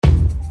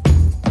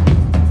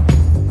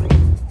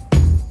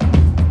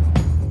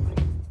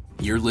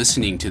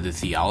listening to the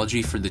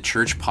Theology for the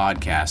Church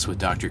podcast with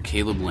Dr.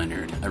 Caleb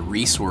Leonard, a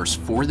resource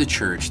for the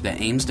church that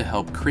aims to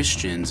help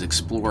Christians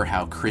explore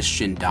how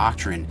Christian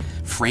doctrine,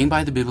 framed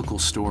by the biblical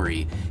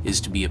story, is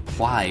to be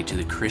applied to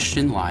the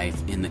Christian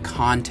life in the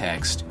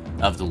context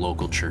of the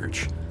local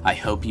church. I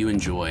hope you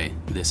enjoy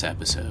this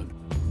episode.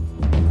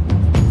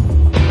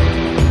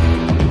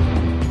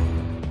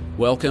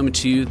 Welcome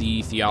to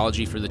the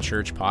Theology for the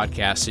Church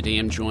podcast. Today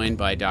I'm joined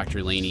by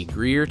Dr. Lainey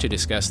Greer to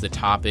discuss the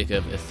topic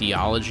of a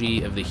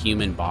theology of the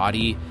human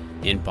body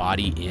and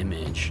body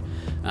image.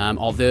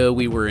 Although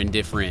we were in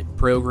different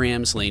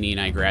programs, Lainey and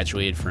I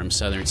graduated from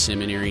Southern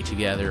Seminary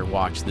together,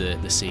 walked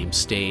the same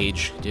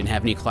stage, didn't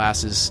have any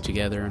classes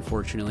together,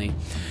 unfortunately.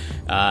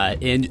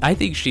 And I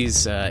think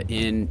she's,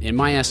 in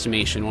my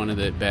estimation, one of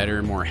the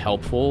better, more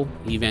helpful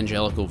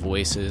evangelical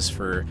voices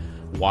for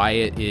why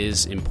it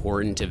is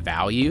important to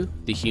value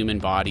the human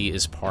body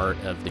as part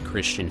of the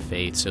Christian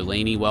faith. So,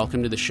 Lainey,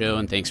 welcome to the show,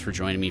 and thanks for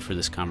joining me for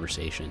this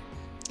conversation.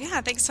 Yeah,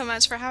 thanks so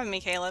much for having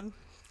me, Caleb.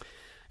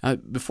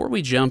 Before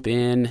we jump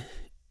in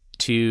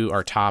to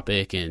our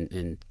topic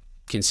and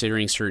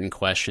considering certain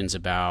questions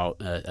about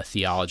a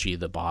theology of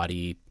the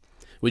body,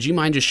 would you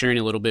mind just sharing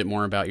a little bit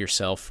more about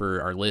yourself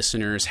for our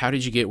listeners? How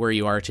did you get where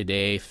you are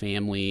today,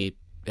 family,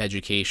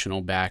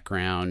 educational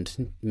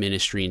background,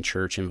 ministry and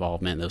church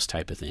involvement, those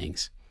type of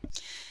things?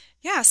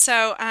 Yeah,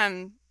 so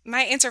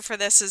my answer for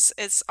this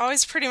is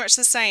always pretty much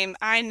the same.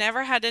 I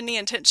never had any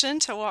intention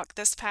to walk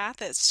this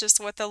path. It's just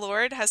what the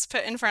Lord has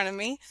put in front of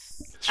me.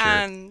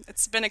 Sure.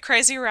 It's been a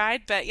crazy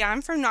ride, but yeah,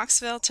 I'm from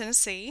Knoxville,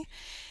 Tennessee,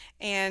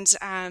 and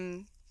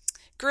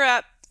grew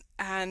up,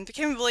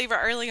 became a believer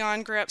early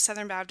on, grew up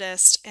Southern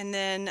Baptist, and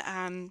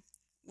then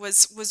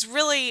was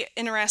really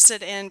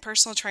interested in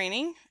personal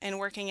training and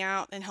working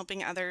out and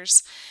helping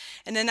others.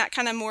 And then that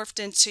kind of morphed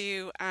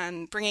into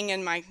bringing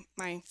in my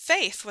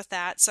faith with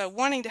that. So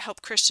wanting to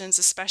help Christians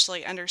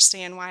especially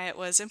understand why it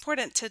was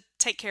important to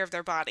take care of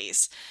their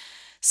bodies.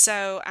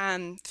 So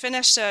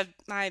finished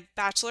my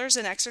bachelor's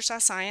in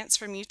exercise science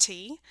from UT.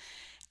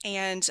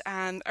 And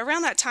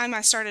around that time, I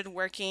started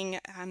working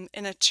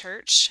in a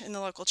church, in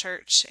the local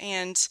church,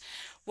 and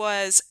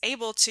was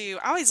able to,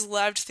 I always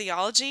loved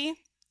theology.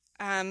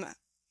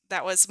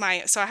 That was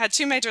so I had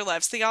two major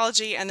loves,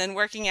 theology and then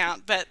working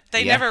out, but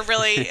they never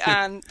really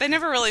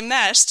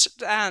meshed,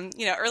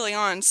 early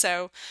on.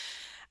 So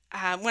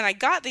when I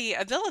got the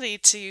ability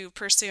to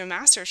pursue a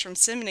master's from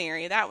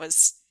seminary, that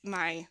was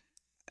my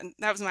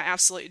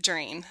absolute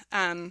dream.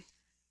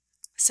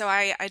 So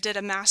I did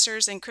a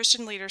master's in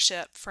Christian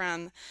leadership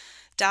from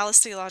Dallas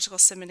Theological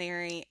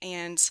Seminary,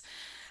 and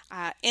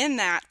in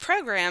that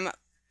program,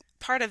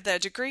 part of the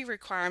degree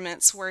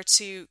requirements were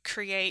to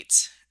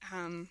create.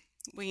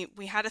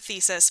 We had a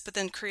thesis, but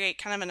then create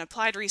kind of an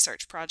applied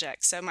research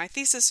project. So my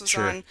thesis was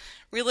on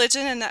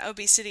religion and the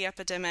obesity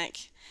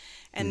epidemic.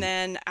 And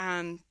then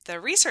the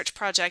research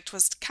project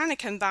was kind of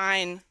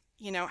combine,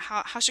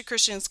 how should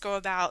Christians go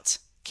about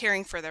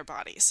caring for their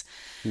bodies?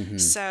 Mm-hmm.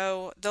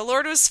 So the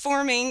Lord was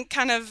forming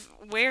kind of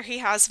where he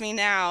has me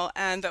now.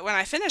 But when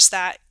I finished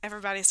that,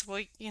 everybody said,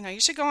 well, you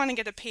should go on and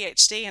get a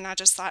PhD. And I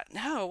just thought,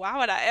 no, why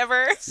would I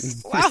ever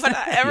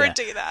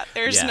do that?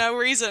 There's no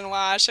reason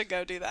why I should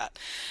go do that.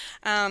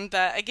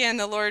 But again,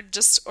 the Lord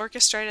just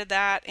orchestrated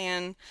that,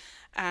 and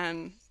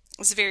it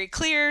was very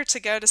clear to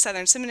go to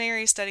Southern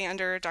Seminary, study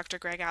under Dr.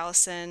 Greg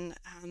Allison,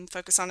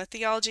 focus on a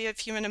theology of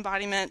human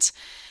embodiment.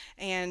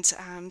 And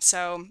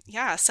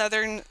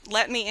Southern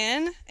let me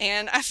in,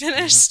 and I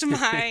finished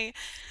my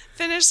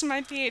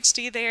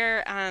PhD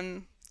there.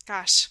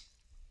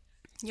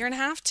 Year and a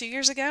half, 2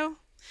 years ago.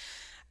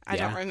 I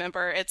don't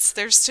remember.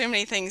 There's too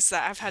many things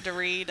that I've had to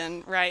read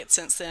and write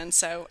since then.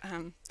 So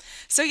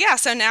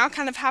now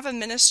kind of have a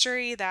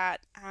ministry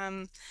that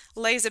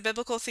lays a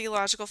biblical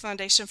theological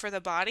foundation for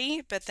the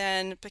body, but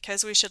then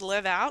because we should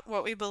live out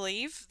what we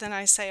believe, then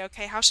I say,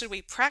 okay, how should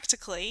we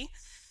practically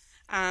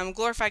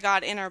glorify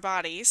God in our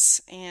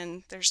bodies?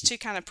 And there's two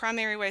kind of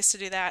primary ways to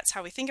do that. It's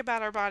how we think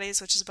about our bodies,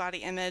 which is body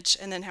image,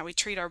 and then how we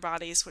treat our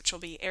bodies, which will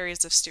be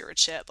areas of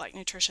stewardship like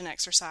nutrition,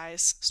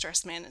 exercise,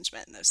 stress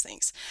management, and those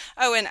things.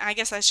 Oh, and I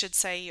guess I should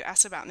say, you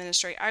asked about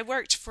ministry. I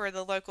worked in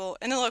the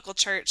local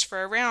church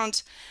for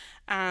around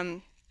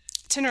 10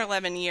 or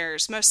 11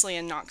 years, mostly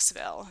in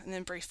Knoxville, and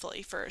then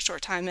briefly for a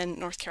short time in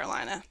North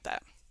Carolina.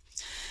 But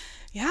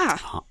yeah.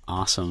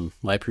 Awesome.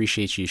 Well, I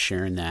appreciate you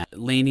sharing that.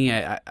 Lainey,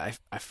 I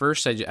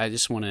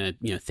just want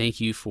to,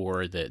 thank you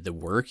for the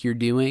work you're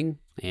doing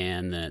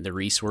and the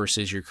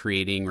resources you're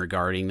creating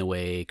regarding the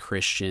way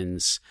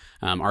Christians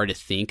are to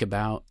think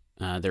about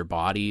their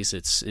bodies.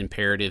 It's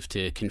imperative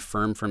to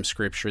confirm from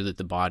Scripture that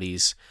the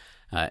body's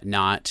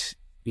not,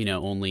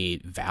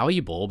 only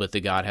valuable, but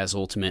that God has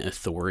ultimate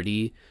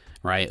authority,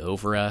 right,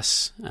 over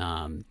us.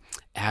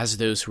 As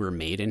those who are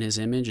made in his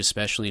image,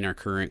 especially in our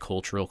current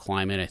cultural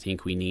climate, I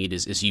think we need,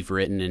 as you've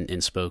written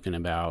and spoken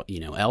about,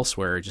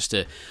 elsewhere, just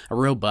a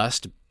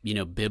robust,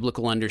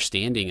 biblical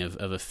understanding of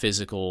a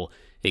physical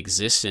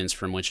existence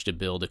from which to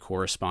build a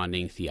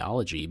corresponding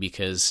theology,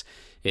 because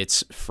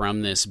it's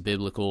from this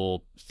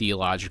biblical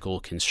theological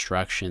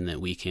construction that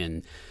we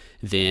can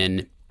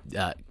then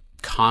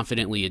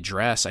confidently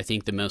address, I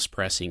think, the most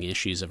pressing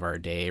issues of our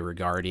day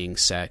regarding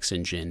sex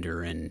and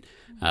gender and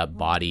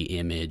body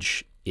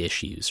image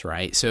issues,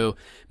 right? So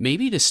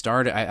maybe to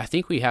start, I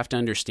think we have to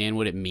understand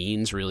what it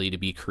means really to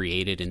be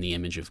created in the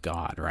image of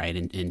God, right?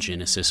 In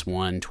Genesis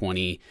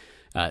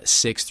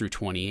 1:26 through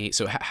 28.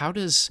 So how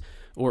does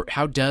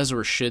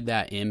or should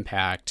that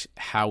impact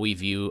how we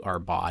view our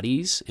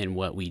bodies and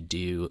what we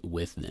do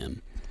with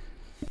them?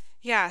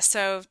 Yeah,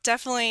 so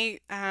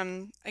definitely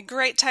a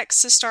great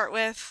text to start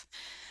with.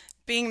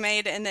 Being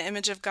made in the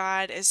image of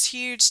God is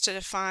huge to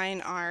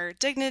define our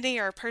dignity,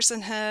 our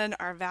personhood,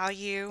 our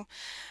value.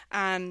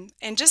 And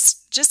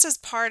just as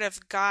part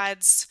of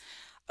God's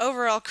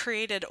overall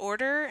created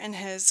order and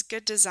his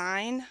good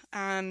design,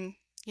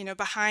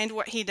 behind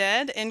what he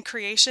did in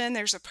creation,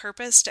 there's a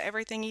purpose to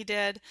everything he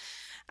did.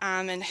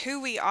 And who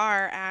we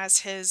are as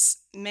his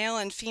male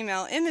and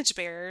female image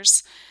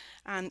bearers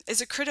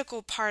is a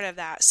critical part of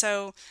that.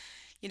 So,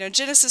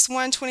 Genesis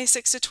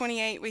 1:26 to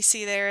 28, we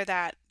see there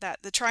that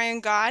the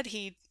triune God,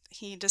 he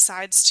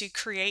decides to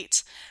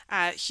create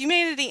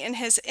humanity in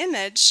his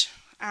image.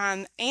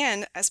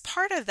 And as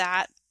part of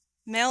that,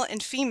 male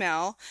and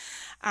female,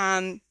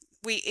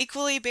 we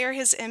equally bear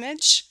his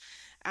image.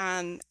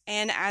 And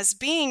as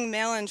being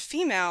male and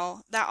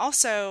female, that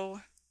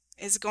also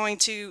is going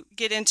to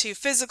get into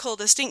physical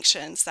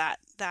distinctions that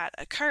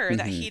occur,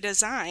 that he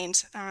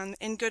designed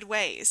in good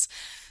ways.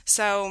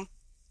 So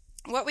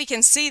what we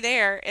can see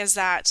there is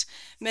that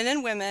men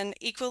and women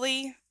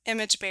equally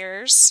image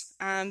bearers.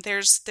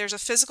 There's a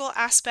physical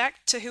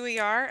aspect to who we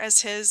are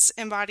as his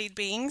embodied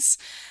beings,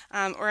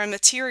 or a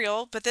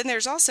material, but then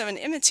there's also an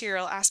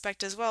immaterial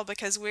aspect as well,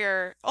 because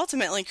we're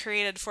ultimately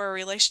created for a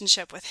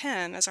relationship with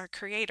him as our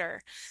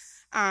creator.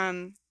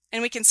 And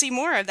we can see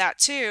more of that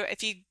too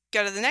if you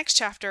go to the next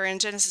chapter in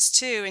Genesis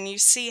 2 and you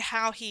see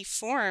how he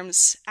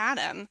forms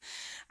Adam.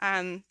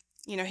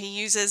 He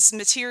uses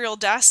material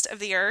dust of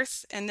the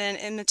earth and then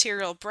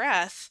immaterial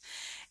breath.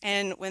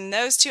 And when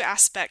those two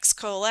aspects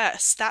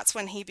coalesce, that's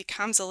when he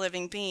becomes a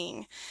living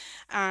being.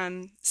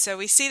 So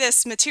we see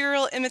this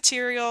material,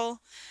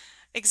 immaterial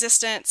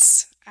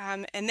existence.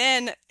 And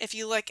then if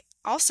you look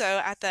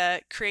also at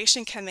the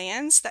creation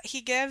commands that he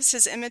gives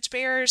his image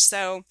bearers,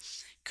 so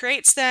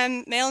creates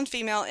them male and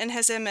female in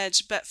his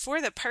image, but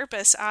for the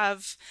purpose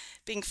of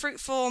being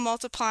fruitful,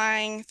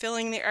 multiplying,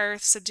 filling the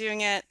earth, subduing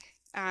it,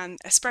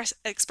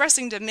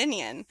 expressing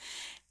dominion.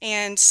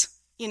 And,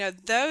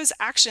 those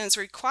actions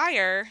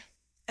require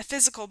a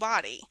physical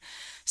body.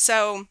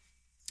 So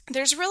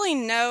there's really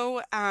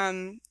no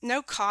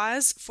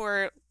cause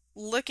for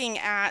looking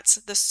at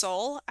the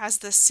soul as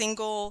the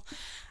single,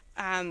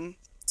 the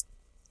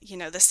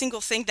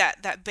single thing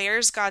that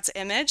bears God's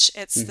image.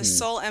 It's the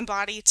soul and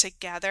body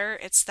together.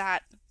 It's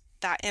that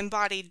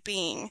embodied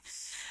being.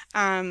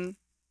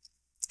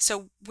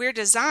 So we're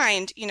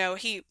designed,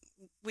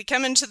 we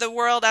come into the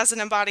world as an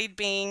embodied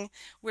being.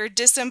 We're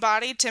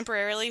disembodied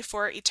temporarily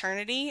for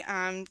eternity,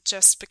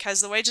 just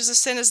because the wages of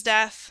sin is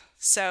death.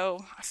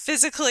 So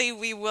physically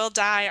we will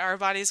die, our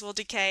bodies will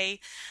decay,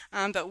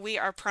 but we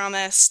are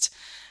promised,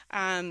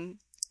 an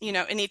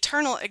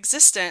eternal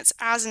existence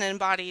as an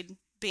embodied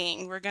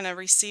being. We're going to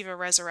receive a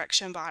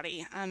resurrection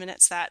body, and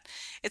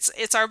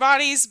it's our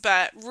bodies,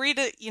 but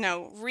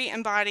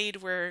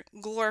re-embodied. We're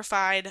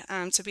glorified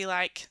to be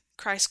like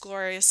Christ's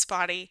glorious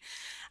body.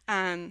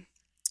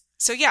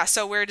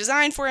 So we're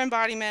designed for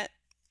embodiment.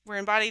 We're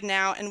embodied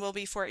now and will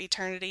be for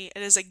eternity.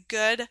 It is a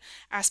good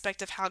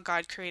aspect of how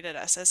God created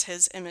us as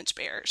his image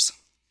bearers.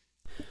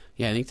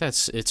 Yeah, I think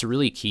it's a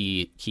really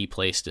key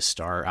place to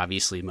start.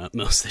 Obviously,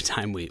 most of the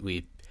time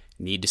we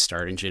need to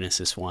start in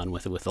Genesis 1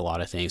 with a lot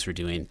of things we're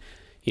doing,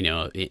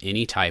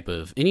 any type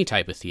of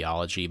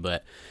theology.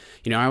 But,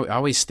 I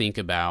always think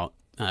about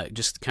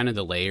just kind of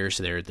the layers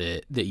there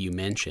that you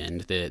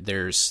mentioned. That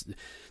there's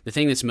the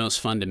thing that's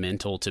most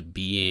fundamental to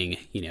being,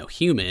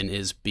 human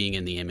is being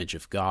in the image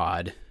of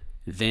God,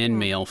 then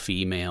male,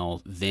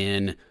 female,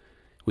 then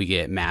we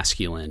get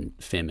masculine,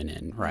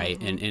 feminine, right?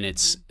 And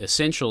it's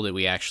essential that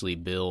we actually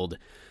build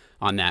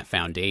on that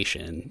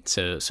foundation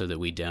so that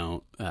we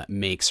don't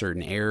make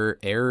certain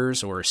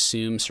errors or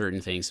assume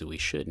certain things that we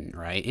shouldn't,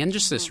 right? And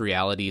just this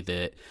reality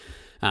that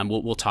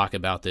we'll talk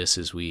about this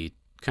as we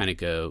kind of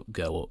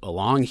go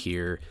along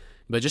here,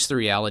 but just the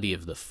reality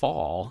of the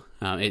fall,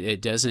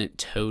 it doesn't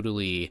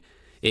totally,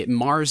 it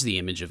mars the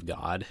image of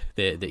God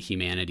that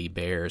humanity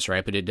bears,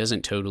 right? But it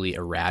doesn't totally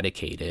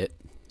eradicate it.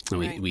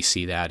 Right. We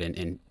see that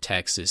in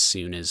texts as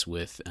soon as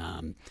with,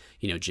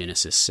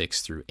 Genesis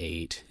 6 through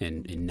 8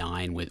 and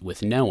 9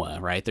 with Noah,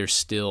 right? There's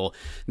still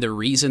the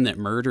reason that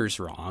murder's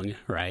wrong,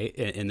 right?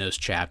 In those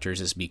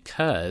chapters is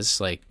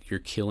because you're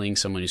killing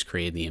someone who's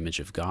created the image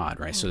of God,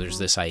 right? So there's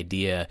this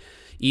idea,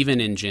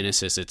 even in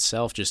Genesis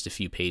itself, just a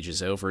few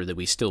pages over, that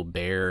we still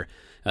bear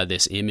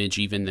this image,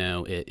 even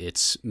though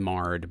it's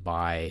marred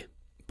by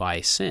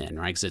sin,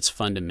 right? Because it's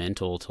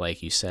fundamental to,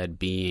 like you said,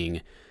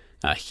 being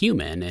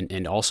human,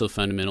 and also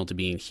fundamental to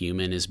being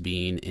human is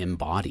being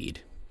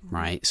embodied,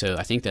 right? So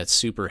I think that's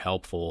super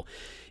helpful.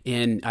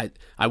 And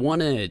I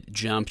want to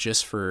jump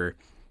just for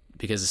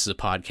because this is a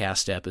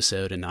podcast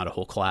episode and not a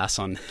whole class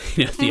on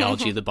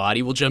theology of the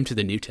body, we'll jump to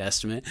the New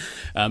Testament.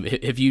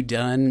 Have you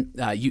done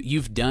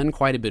you've done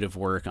quite a bit of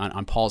work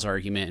on Paul's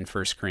argument in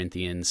 1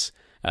 Corinthians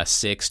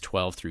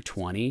 6:12 through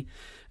 20.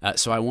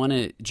 So I want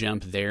to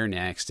jump there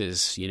next.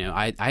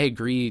 I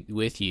agree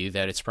with you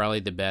that it's probably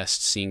the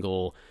best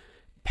single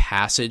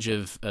passage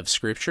of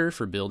Scripture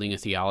for building a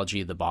theology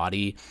of the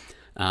body.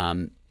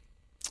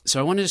 So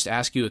I want to just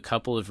ask you a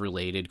couple of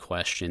related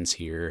questions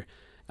here.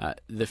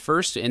 The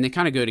first, and they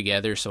kind of go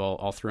together, so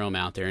I'll throw them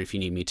out there, and if you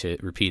need me to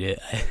repeat it,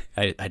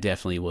 I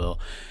definitely will.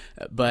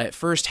 But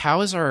first,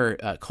 how is our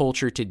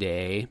culture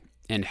today,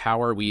 and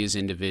how are we as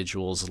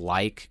individuals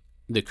like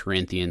the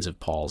Corinthians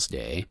of Paul's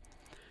day?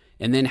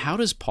 And then how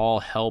does Paul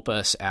help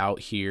us out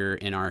here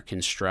in our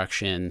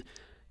construction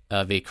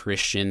of a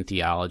Christian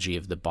theology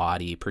of the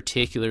body,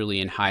 particularly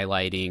in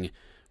highlighting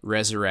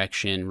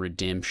resurrection,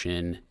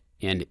 redemption,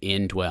 and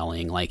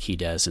indwelling like he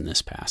does in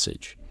this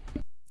passage?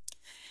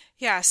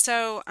 Yeah,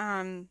 so,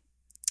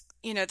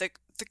 the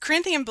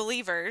Corinthian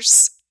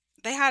believers,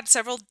 they had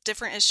several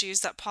different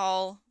issues that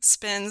Paul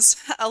spends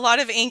a lot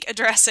of ink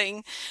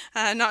addressing,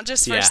 not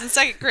just First and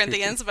Second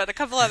Corinthians, but a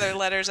couple other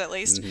letters at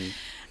least.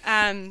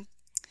 Mm-hmm.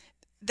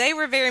 They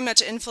were very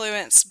much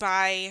influenced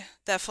by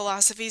the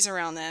philosophies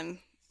around them.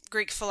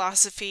 Greek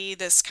philosophy,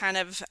 this kind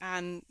of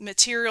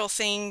material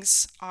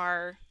things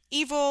are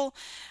evil,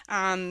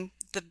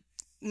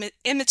 the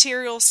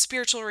immaterial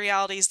spiritual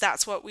realities,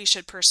 that's what we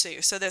should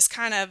pursue. So this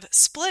kind of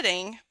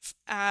splitting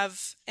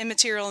of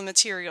immaterial and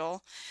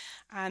material.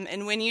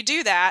 And when you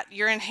do that,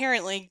 you're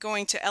inherently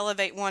going to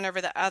elevate one over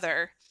the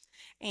other.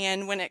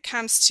 And when it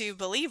comes to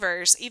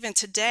believers, even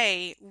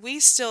today, we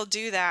still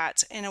do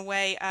that in a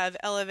way of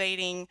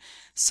elevating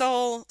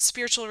soul,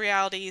 spiritual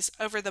realities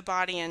over the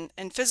body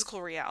and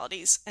physical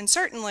realities. And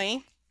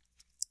certainly,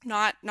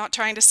 not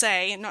trying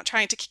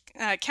to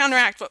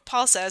counteract what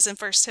Paul says in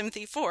 1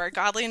 Timothy 4.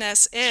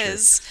 Godliness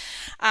is,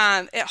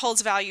 it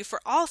holds value for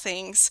all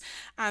things,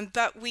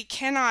 but we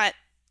cannot,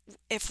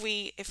 if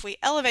we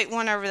elevate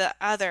one over the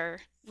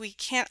other, we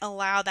can't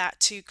allow that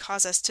to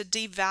cause us to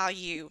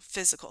devalue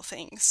physical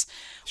things,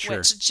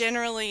 which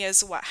generally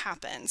is what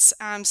happens.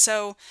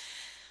 So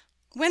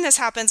when this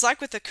happens,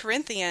 like with the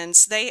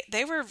Corinthians,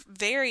 they were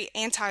very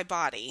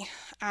anti-body.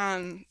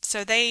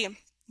 So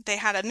they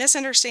had a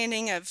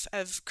misunderstanding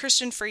of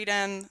Christian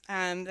freedom.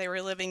 They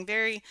were living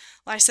very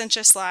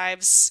licentious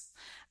lives,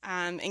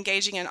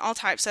 engaging in all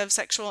types of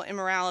sexual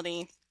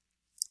immorality.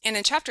 And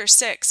in chapter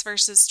 6,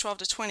 verses 12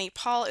 to 20,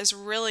 Paul is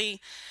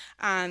really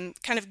kind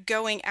of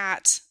going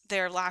at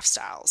their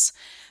lifestyles.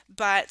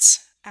 But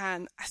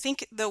I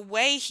think the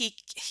way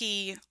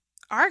he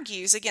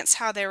argues against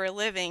how they were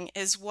living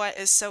is what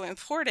is so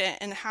important,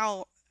 and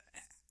how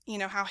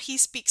he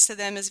speaks to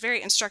them is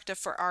very instructive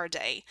for our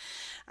day.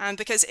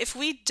 Because if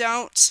we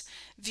don't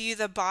view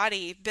the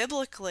body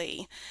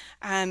biblically,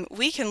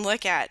 we can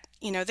look at,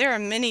 there are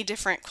many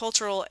different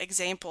cultural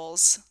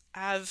examples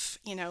of,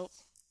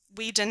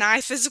 we deny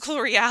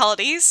physical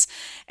realities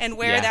and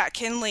where that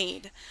can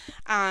lead.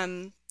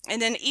 And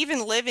then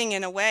even living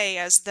in a way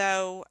as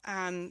though,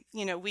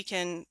 we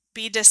can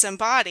be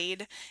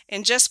disembodied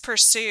and just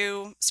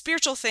pursue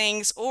spiritual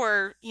things,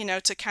 or,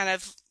 to kind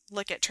of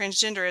look at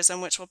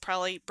transgenderism, which we'll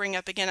probably bring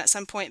up again at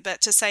some point,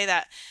 but to say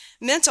that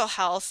mental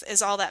health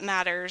is all that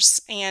matters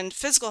and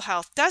physical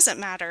health doesn't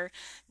matter,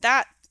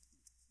 that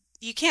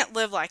you can't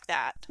live like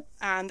that.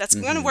 That's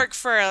going to work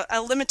for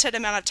a limited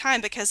amount of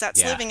time, because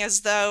that's living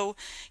as though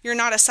you're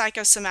not a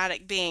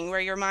psychosomatic being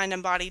where your mind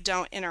and body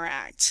don't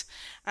interact.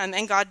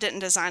 And God didn't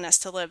design us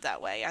to live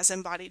that way as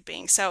embodied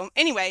beings. So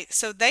anyway,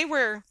 so they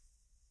were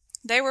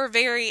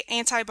very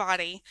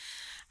anti-body.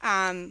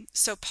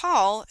 So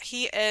Paul,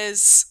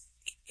 he's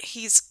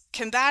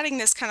combating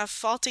this kind of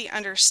faulty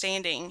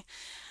understanding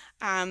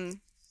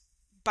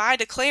by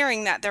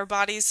declaring that their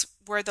bodies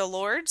were the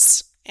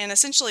Lord's. And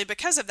essentially,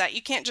 because of that,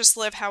 you can't just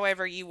live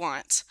however you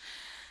want.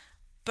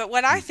 But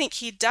what I think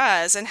he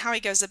does and how he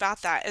goes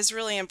about that is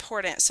really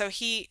important. So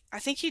I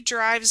think he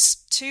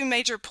drives two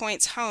major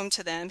points home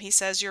to them. He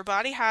says, your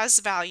body has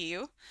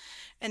value,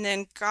 and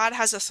then God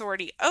has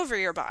authority over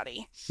your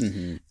body.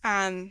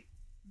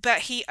 But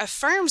he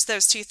affirms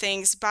those two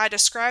things by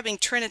describing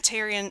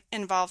Trinitarian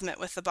involvement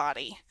with the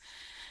body.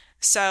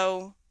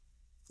 So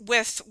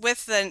with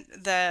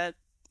the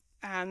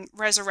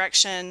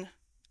resurrection,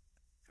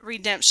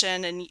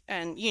 redemption,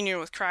 and union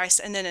with Christ,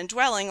 and then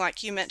indwelling,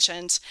 like you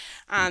mentioned.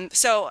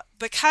 So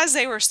because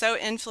they were so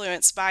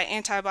influenced by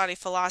anti-body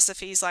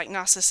philosophies like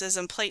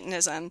Gnosticism,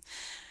 Platonism,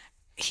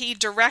 he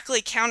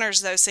directly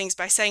counters those things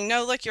by saying,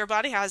 no, look, your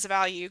body has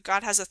value.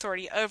 God has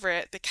authority over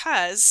it,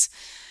 because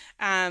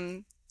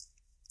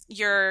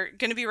you're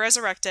going to be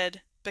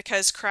resurrected,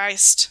 because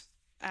Christ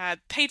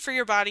paid for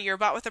your body. You're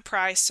bought with a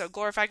price, so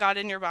glorify God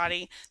in your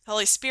body. The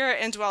Holy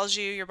Spirit indwells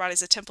you. Your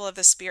body's a temple of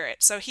the Spirit.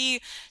 So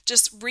he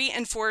just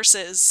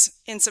reinforces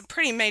in some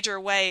pretty major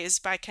ways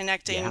by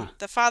connecting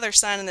the Father,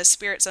 Son, and the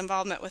Spirit's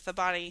involvement with the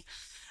body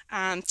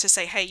to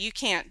say, hey, you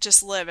can't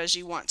just live as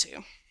you want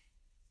to.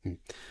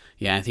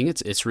 Yeah, I think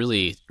it's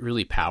really,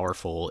 really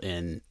powerful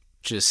in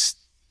just,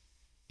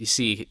 you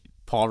see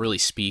Paul really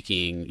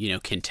speaking,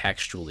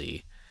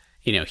 contextually,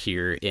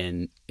 here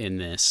in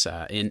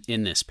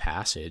this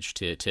passage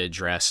to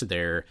address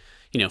their,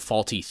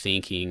 faulty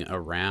thinking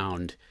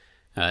around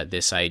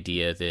this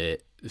idea that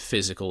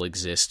physical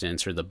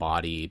existence or the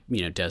body,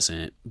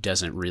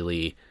 doesn't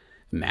really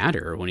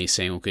matter. When he's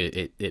saying,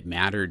 okay, it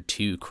mattered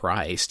to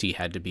Christ, he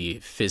had to be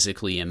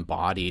physically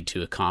embodied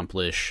to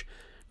accomplish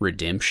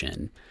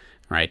redemption,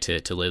 right?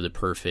 To live the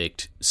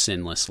perfect,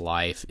 sinless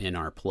life in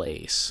our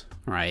place,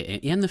 right?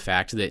 And the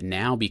fact that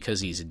now,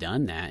 because he's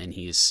done that and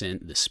he's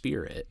sent the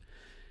Spirit,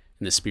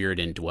 and the Spirit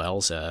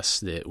indwells us,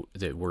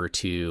 that we're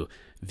to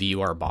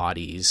view our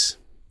bodies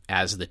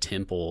as the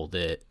temple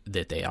that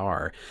they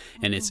are.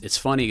 And it's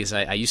funny because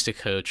I used to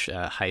coach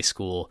high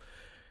school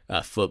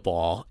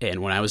football,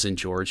 and when I was in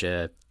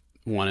Georgia,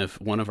 one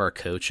of our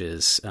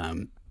coaches,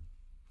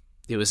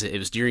 it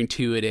was during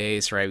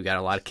two-a-days, right? We got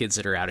a lot of kids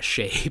that are out of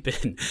shape,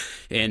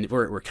 and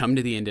we're coming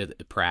to the end of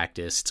the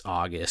practice. It's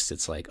August.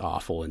 It's like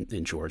awful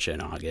in Georgia in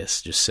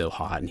August, just so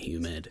hot and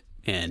humid.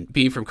 And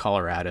being from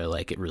Colorado,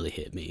 like, it really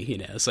hit me.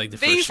 It's like the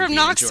being first from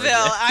Knoxville.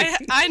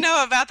 I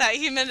know about that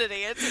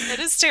humidity. It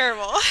is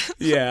terrible.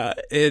 Yeah,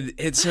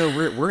 and so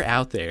we're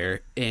out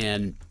there,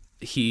 and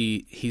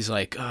he's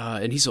like,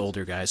 and he's an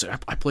older guy. He's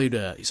like, I played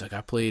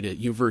at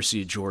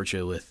University of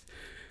Georgia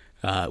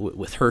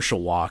with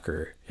Herschel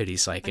Walker, and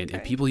he's like, okay.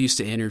 and people used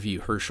to interview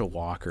Herschel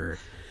Walker,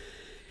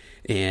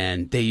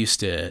 and they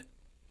used to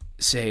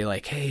say,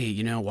 like, hey,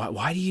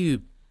 why do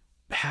you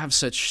have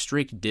such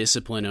strict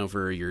discipline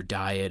over your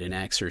diet and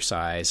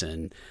exercise,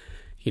 and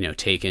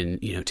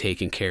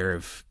taking care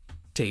of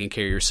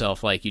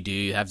yourself like you do?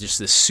 You have just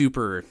this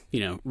super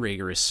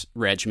rigorous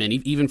regimen,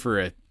 even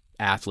for a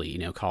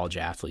athlete, college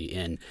athlete.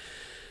 And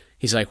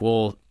he's like,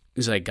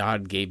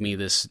 God gave me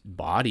this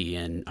body,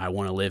 and I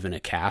want to live in a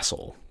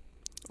castle.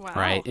 Wow.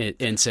 Right.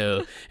 And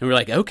we're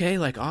like, okay,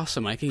 like,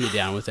 awesome, I can get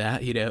down with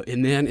that,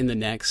 and then in the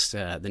next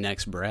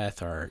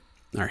breath, our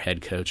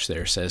head coach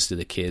there says to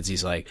the kids,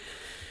 he's like,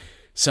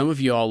 some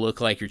of you all look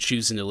like you're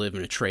choosing to live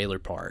in a trailer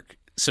park.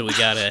 So we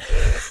gotta,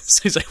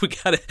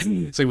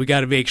 we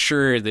gotta make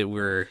sure that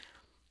we're,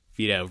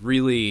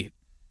 really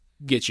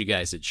get you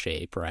guys in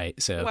shape.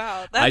 Right. So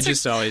wow, I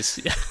just always,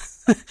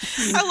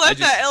 I love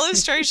that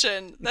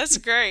illustration. That's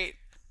great.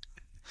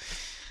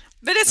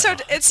 But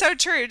it's so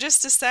true,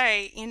 just to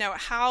say,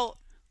 how,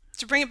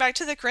 to bring it back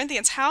to the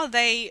Corinthians, how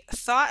they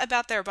thought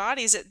about their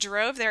bodies, it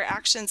drove their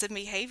actions and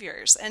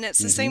behaviors. And it's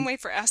the same way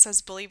for us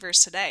as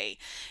believers today.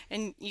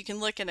 And you can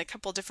look in a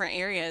couple different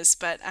areas.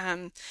 But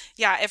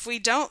if we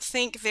don't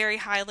think very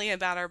highly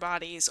about our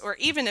bodies, or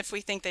even if we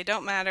think they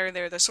don't matter,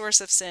 they're the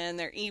source of sin,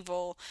 they're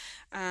evil,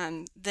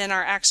 then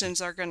our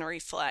actions are going to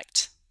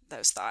reflect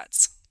those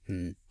thoughts.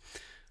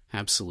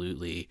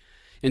 Absolutely.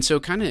 And so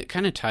kind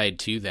of tied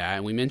to that,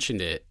 and we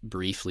mentioned it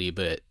briefly,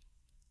 but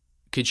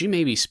could you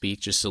maybe speak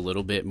just a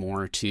little bit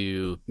more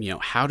to,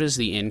 how does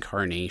the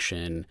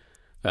incarnation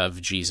of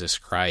Jesus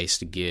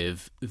Christ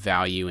give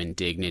value and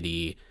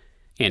dignity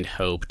and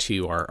hope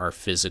to our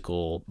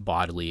physical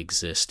bodily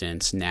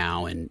existence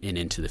now and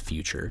into the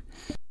future?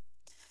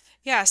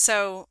 Yeah,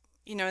 so,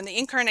 in the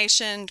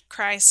incarnation,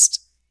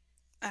 Christ,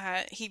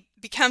 he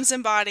becomes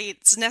embodied.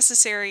 It's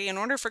necessary in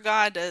order for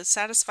God to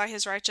satisfy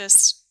his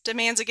righteous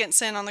demands against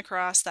sin on the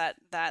cross, that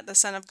the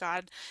Son of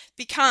God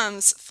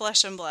becomes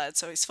flesh and blood.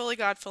 So he's fully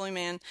God, fully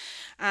man.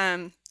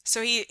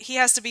 So he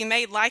has to be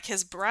made like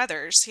his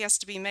brothers. He has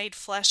to be made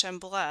flesh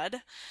and blood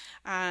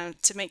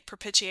to make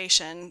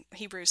propitiation.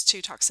 Hebrews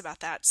 2 talks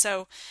about that.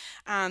 So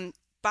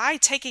by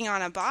taking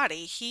on a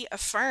body, he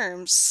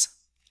affirms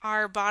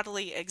our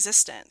bodily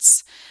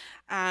existence.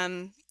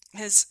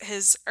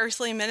 His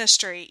earthly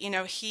ministry,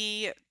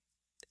 he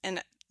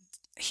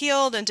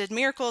healed and did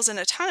miracles in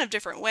a ton of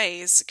different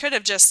ways. Could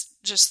have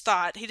just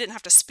thought. He didn't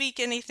have to speak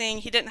anything.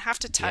 He didn't have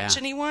to touch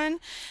anyone,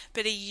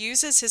 but he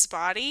uses his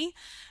body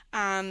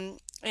in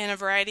a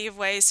variety of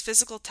ways,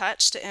 physical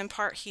touch to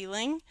impart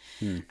healing.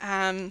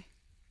 And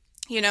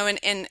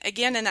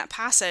again, in that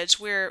passage,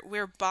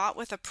 we're bought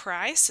with a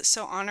price,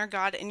 so honor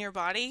God in your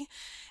body.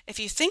 If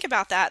you think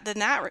about that, then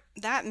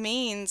that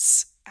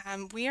means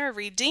we are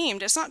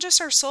redeemed. It's not just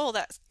our soul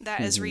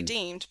that is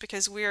redeemed,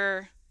 because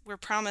we're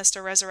promised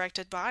a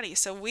resurrected body.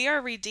 So we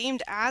are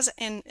redeemed as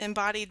an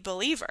embodied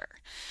believer.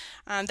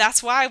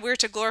 That's why we're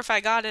to glorify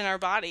God in our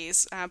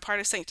bodies. Part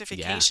of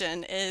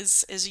sanctification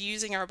is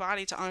using our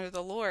body to honor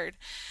the Lord.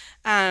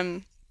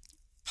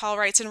 Paul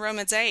writes in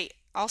Romans 8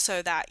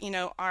 also that,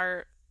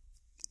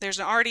 there's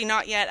an already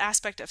not yet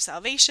aspect of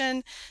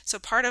salvation. So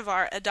part of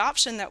our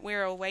adoption that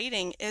we're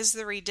awaiting is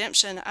the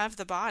redemption of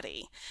the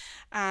body.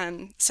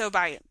 So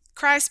by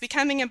Christ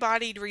becoming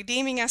embodied,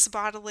 redeeming us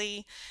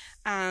bodily,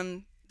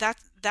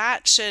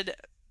 that should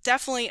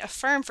definitely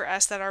affirm for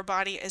us that our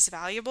body is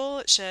valuable.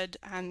 It should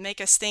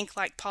make us think,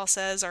 like Paul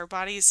says, our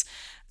bodies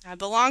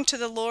belong to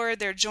the Lord.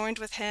 They're joined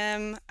with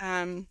him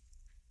in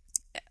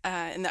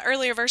the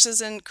earlier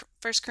verses in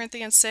 1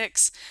 Corinthians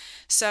 6.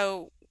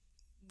 So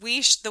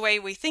the way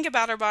we think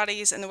about our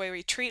bodies and the way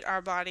we treat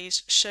our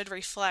bodies should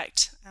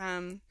reflect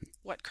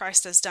what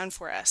Christ has done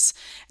for us.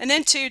 And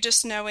then too,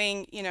 just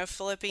knowing,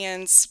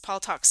 Philippians, Paul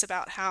talks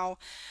about how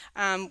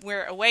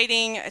we're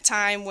awaiting a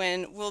time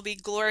when we'll be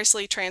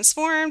gloriously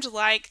transformed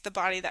like the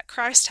body that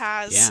Christ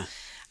has. Yeah.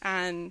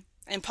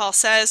 And Paul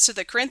says to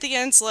the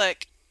Corinthians,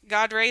 look,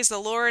 God raised the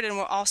Lord and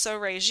will also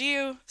raise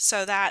you.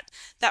 So that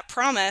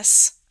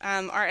promise,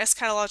 our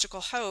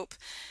eschatological hope,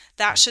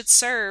 that should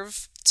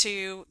serve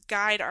to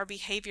guide our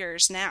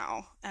behaviors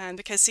now.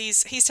 Because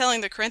he's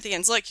telling the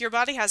Corinthians, look, your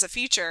body has a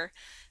future,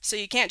 so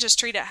you can't just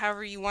treat it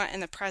however you want in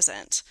the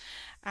present.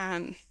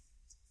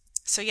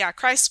 So yeah,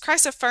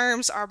 Christ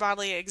affirms our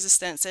bodily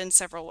existence in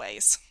several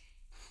ways.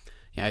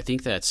 Yeah, I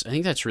think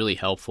that's really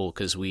helpful,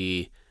 because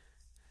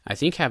I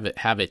think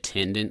have a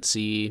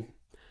tendency,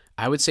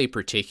 I would say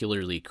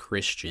particularly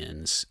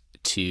Christians,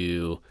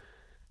 to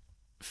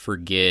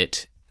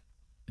forget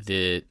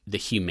the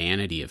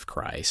humanity of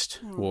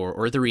Christ,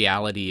 or the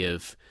reality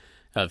of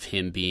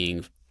him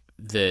being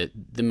the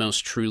most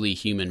truly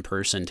human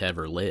person to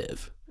ever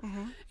live.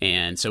 Mm-hmm.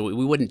 And so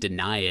we wouldn't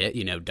deny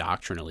it,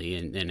 doctrinally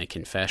in a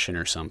confession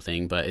or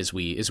something. But as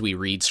we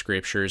read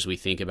scriptures, we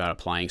think about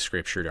applying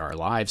scripture to our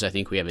lives, I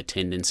think we have a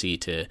tendency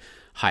to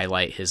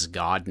highlight his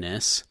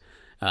godness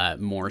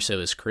more so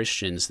as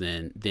Christians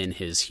than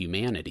his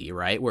humanity,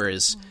 right?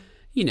 Whereas,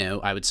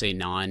 I would say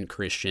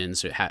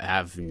non-Christians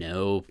have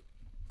no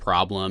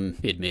problem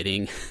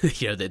admitting,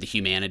 the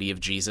humanity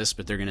of Jesus,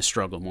 but they're going to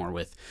struggle more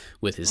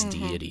with his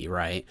deity,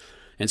 right?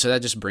 And so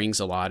that just brings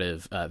a lot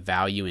of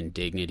value and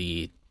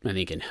dignity, I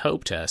think, and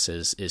hope to us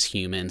as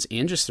humans,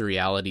 and just the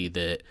reality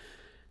that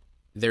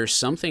there's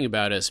something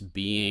about us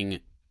being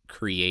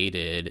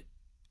created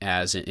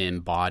as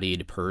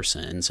embodied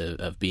persons,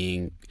 of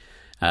being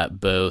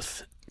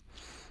both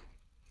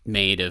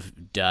made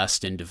of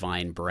dust and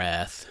divine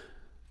breath,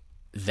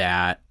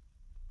 that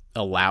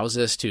allows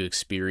us to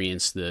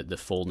experience the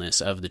fullness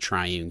of the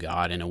triune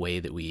God in a way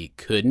that we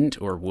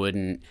couldn't or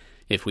wouldn't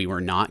if we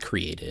were not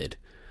created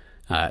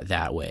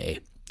that way.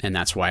 And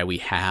that's why we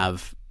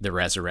have the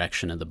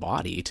resurrection of the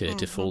body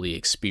to fully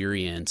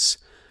experience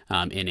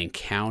and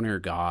encounter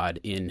God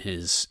in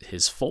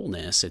his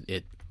fullness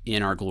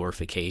in our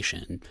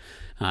glorification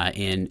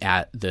and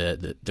at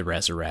the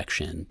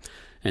resurrection.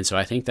 And so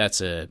I think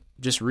that's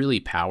just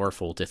really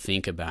powerful to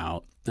think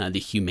about the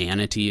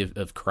humanity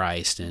of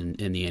Christ and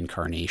the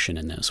incarnation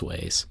in those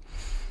ways.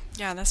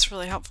 Yeah, that's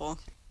really helpful.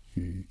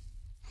 Mm-hmm.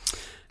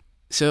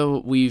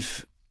 So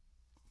we've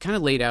kind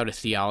of laid out a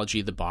theology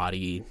of the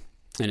body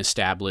and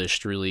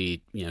established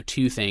really,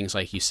 two things,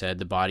 like you said,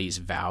 the body's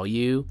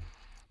value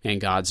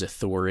and God's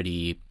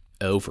authority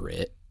over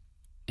it.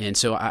 And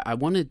so I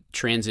want to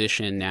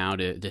transition now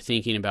to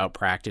thinking about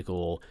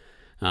practical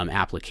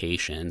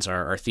applications.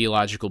 Our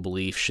theological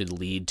belief should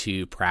lead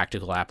to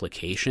practical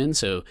application.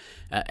 So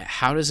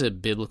how does a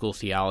biblical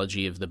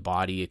theology of the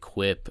body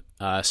equip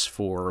us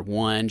for,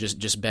 one,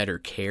 just better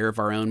care of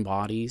our own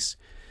bodies,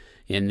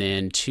 and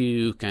then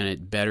two, kind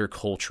of better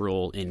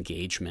cultural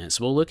engagement?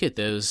 So we'll look at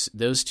those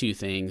two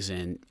things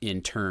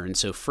in turn.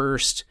 So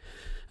first,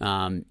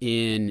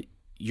 in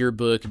your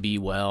book, Be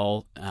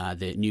Well,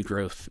 that New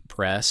Growth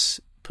Press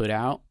put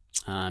out,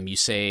 you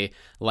say,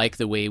 like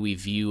the way we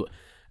view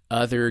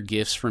other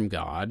gifts from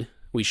God,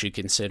 we should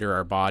consider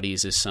our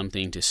bodies as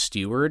something to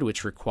steward,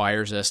 which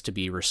requires us to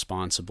be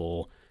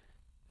responsible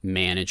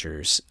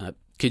managers.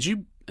 Could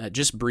you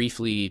just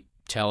briefly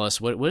tell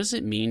us what does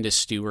it mean to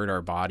steward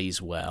our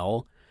bodies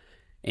well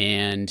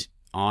and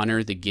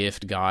honor the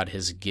gift God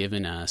has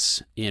given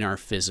us in our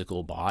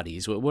physical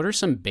bodies? What are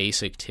some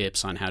basic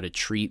tips on how to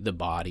treat the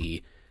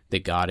body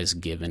that God has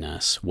given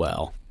us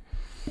well?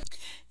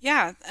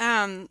 Yeah,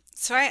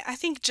 so I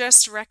think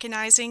just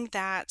recognizing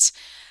that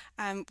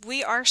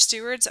we are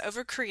stewards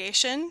over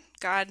creation.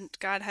 God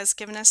has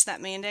given us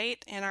that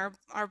mandate, and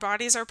our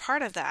bodies are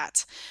part of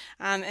that.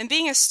 And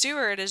being a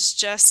steward is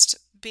just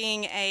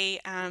being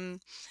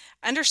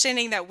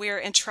understanding that we're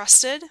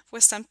entrusted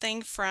with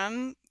something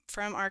from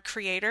our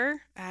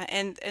Creator.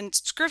 And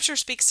Scripture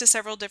speaks to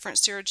several different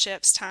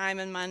stewardships: time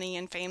and money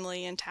and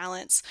family and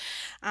talents.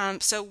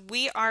 So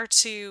we are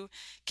to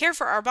care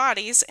for our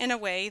bodies in a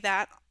way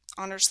that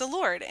honors the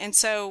Lord. And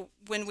so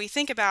when we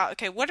think about,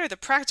 okay, what are the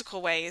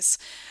practical ways?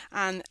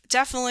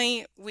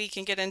 Definitely we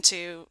can get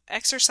into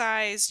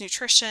exercise,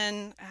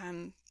 nutrition,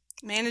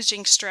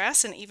 managing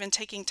stress, and even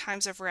taking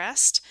times of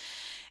rest.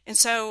 And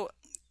so,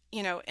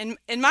 in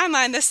my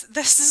mind, this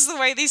is the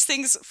way these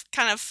things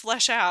kind of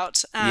flesh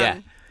out.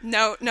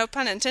 No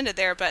pun intended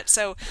there. But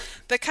so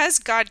because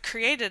God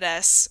created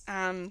us,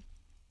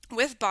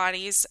 with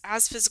bodies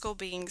as physical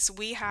beings,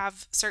 we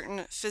have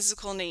certain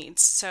physical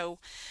needs. So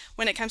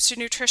when it comes to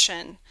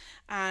nutrition,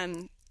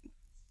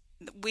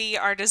 we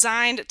are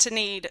designed to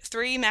need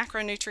 3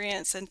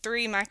 macronutrients and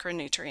 3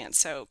 micronutrients.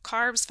 So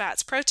carbs,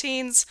 fats,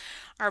 proteins.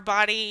 Our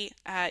body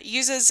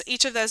uses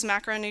each of those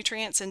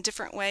macronutrients in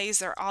different ways.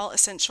 They're all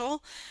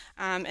essential.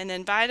 And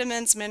then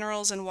vitamins,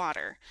 minerals, and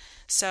water.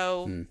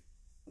 So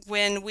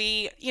when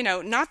we,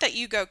 not that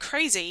you go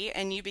crazy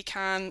and you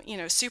become,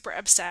 super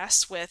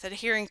obsessed with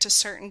adhering to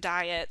certain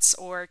diets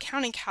or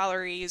counting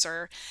calories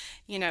or,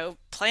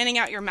 planning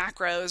out your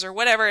macros or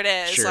whatever it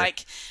is, Sure.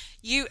 like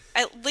you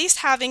at least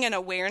having an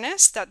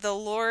awareness that the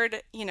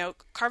Lord,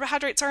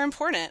 carbohydrates are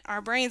important. Our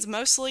brains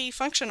mostly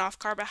function off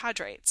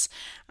carbohydrates.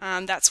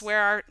 That's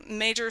where our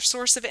major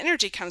source of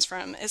energy comes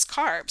from, is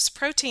carbs.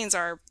 Proteins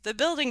are the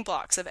building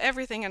blocks of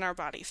everything in our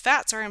body.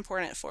 Fats are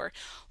important for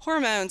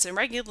hormones and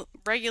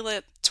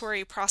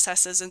regulatory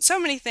processes and so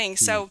many things.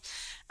 Hmm. So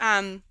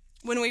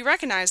when we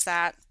recognize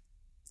that,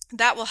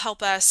 that will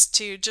help us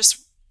to just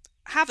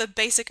have a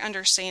basic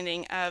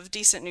understanding of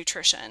decent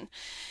nutrition.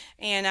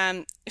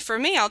 And for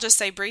me, I'll just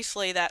say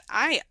briefly that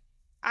I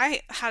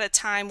had a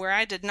time where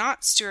I did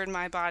not steward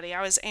my body.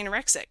 I was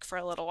anorexic for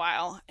a little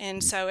while,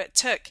 and so it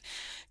took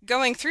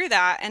going through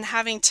that and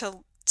having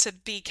to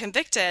be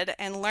convicted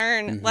and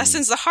learn Mm-hmm.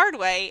 lessons the hard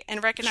way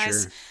and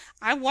recognize Sure.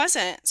 I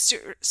wasn't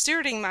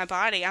stewarding my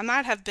body. I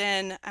might have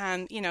been,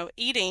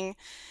 eating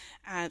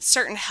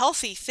certain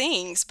healthy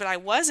things, but I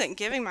wasn't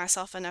giving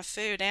myself enough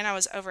food, and I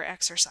was over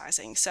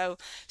exercising. So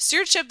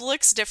stewardship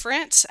looks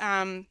different.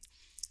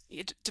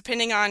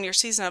 Depending on your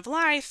season of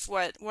life,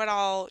 what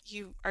all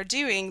you are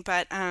doing,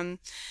 but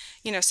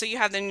so you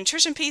have the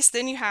nutrition piece,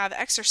 then you have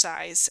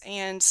exercise,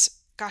 and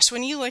gosh,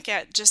 when you look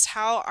at just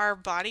how our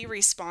body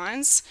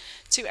responds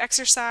to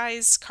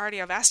exercise,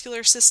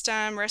 cardiovascular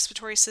system,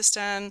 respiratory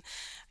system,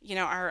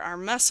 our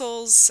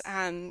muscles,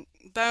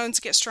 bones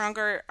get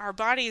stronger, our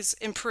bodies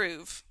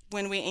improve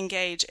when we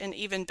engage in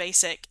even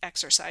basic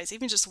exercise,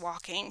 even just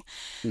walking.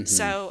 Mm-hmm.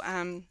 So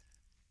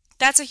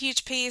that's a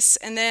huge piece.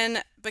 And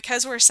then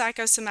because we're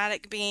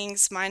psychosomatic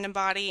beings, mind and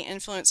body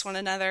influence one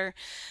another.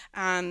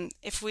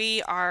 If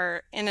we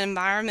are in an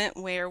environment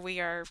where we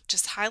are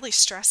just highly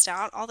stressed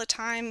out all the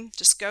time,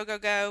 just go, go,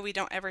 go, we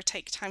don't ever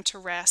take time to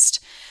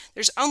rest.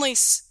 There's only,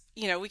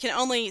 we can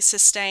only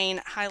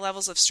sustain high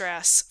levels of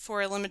stress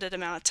for a limited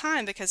amount of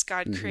time because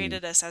God Mm-hmm.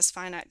 created us as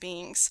finite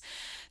beings.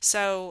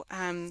 So,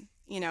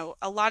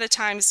 a lot of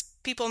times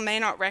people may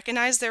not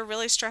recognize they're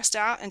really stressed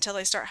out until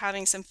they start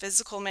having some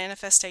physical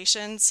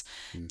manifestations,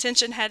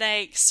 tension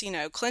headaches,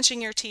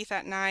 clenching your teeth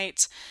at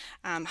night,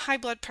 high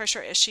blood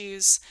pressure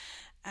issues.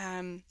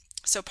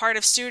 So part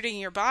of stewarding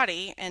your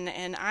body,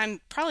 and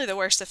I'm probably the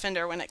worst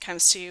offender when it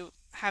comes to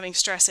having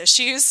stress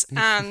issues,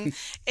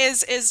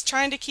 is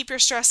trying to keep your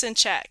stress in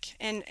check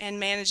and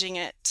managing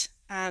it.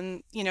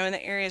 In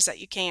the areas that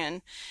you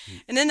can.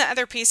 And then the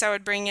other piece I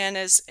would bring in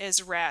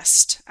is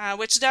rest,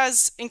 which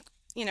does,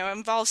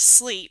 involve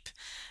sleep,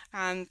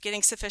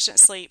 getting sufficient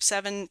sleep,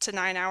 7 to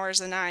 9 hours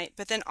a night,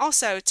 but then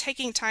also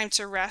taking time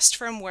to rest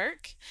from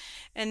work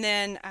and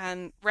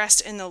then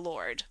rest in the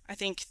Lord. I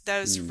think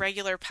those Mm.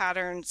 regular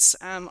patterns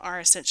are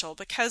essential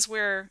because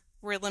we're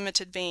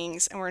limited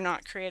beings and we're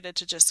not created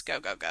to just go,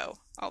 go, go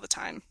all the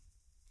time.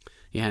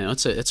 Yeah, no,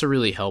 it's a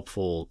really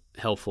helpful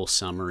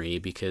summary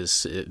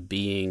because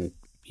being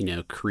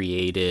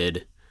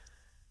created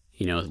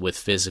with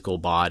physical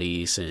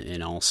bodies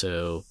and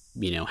also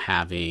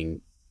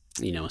having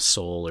a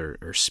soul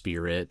or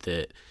spirit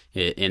that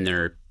and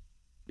they're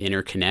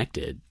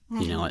interconnected,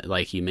 Mm-hmm.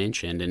 like you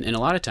mentioned, and a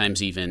lot of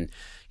times even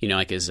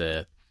like as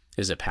a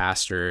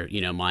pastor,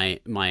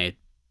 my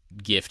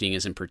gifting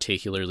isn't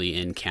particularly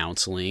in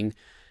counseling,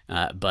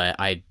 but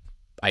I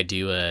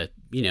do a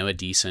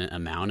decent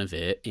amount of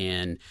it,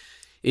 and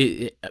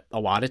a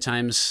lot of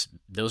times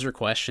those are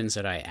questions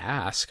that I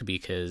ask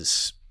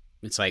because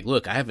it's like,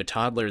 look, I have a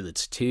toddler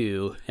that's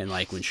 2, and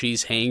like when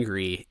she's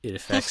hangry, it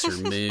affects her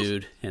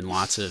mood and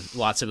lots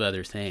of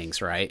other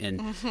things, right?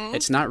 And Mm-hmm.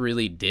 it's not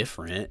really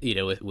different,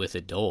 with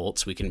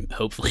adults. We can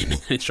hopefully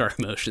manage our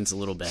emotions a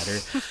little better,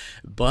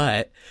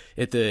 but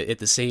at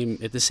the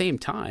same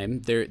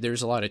time,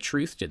 there's a lot of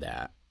truth to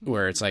that.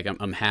 Where it's like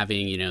I'm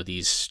having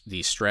these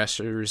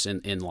stressors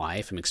in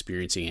life. I'm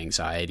experiencing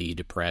anxiety,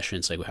 depression.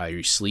 It's like how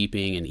you're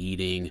sleeping and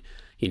eating,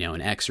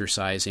 and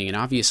exercising, and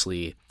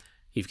obviously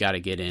you've got to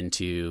get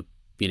into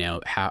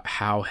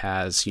how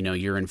has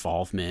your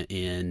involvement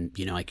in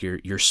like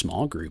your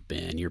small group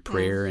been, your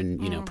prayer and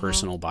Mm-hmm.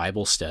 personal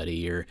Bible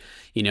study, or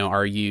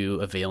are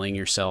you availing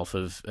yourself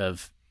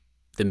of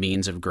the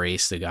means of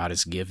grace that God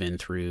has given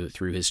through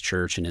His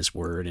church and His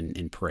Word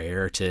and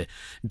prayer to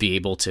be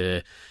able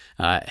to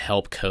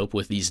help cope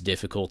with these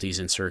difficulties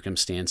and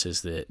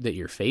circumstances that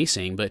you're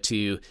facing, but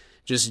to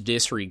just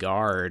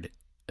disregard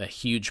a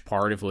huge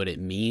part of what it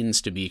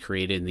means to be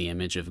created in the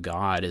image of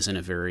God is in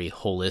a very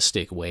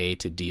holistic way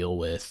to deal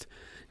with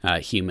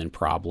human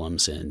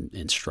problems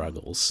and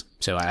struggles.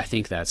 So I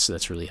think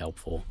that's really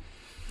helpful.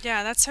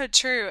 Yeah, that's so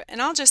true.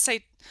 And I'll just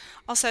say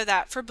also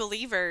that for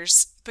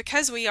believers,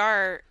 because we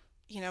are,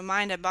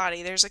 mind and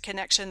body, there's a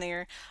connection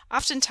there.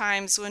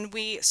 Oftentimes, when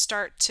we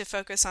start to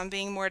focus on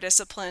being more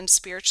disciplined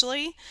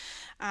spiritually,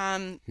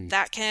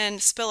 that can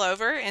spill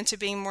over into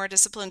being more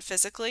disciplined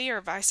physically or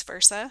vice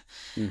versa.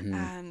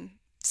 Mm-hmm.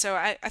 So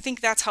I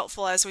think that's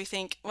helpful as we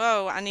think,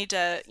 whoa, I need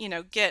to,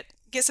 get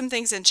some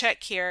things in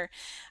check here.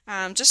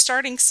 Just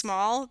starting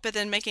small, but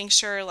then making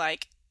sure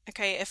like,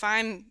 okay, if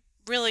I'm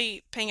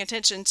really paying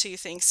attention to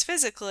things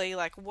physically,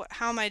 like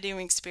how am I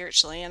doing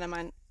spiritually, and am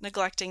I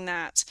neglecting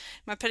that?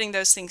 Am I putting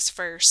those things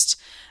first,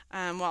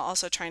 while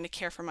also trying to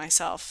care for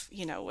myself,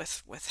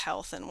 with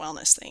health and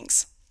wellness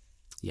things?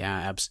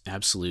 Yeah,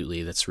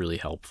 absolutely. That's really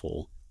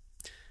helpful.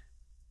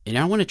 And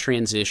I want to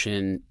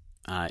transition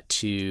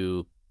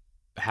to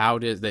how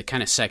does the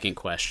kind of second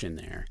question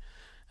there,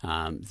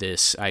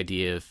 this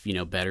idea of,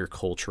 better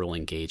cultural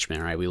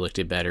engagement, right? We looked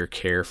at better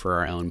care for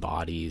our own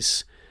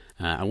bodies.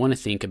 I want to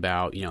think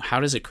about,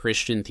 how does a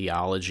Christian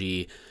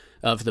theology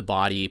of the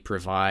body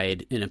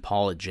provide an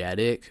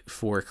apologetic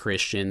for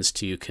Christians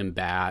to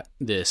combat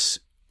this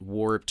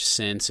warped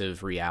sense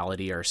of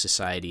reality our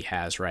society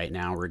has right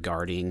now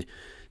regarding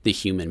the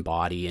human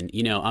body? And,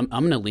 I'm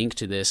going to link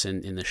to this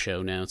in the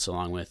show notes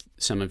along with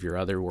some of your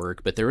other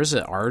work, but there was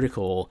an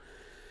article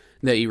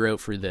that you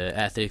wrote for the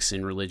Ethics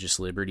and Religious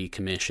Liberty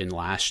Commission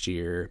last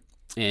year,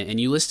 and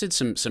you listed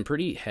some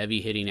pretty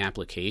heavy-hitting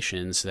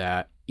applications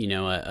that,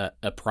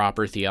 a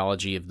proper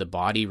theology of the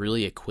body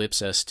really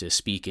equips us to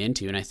speak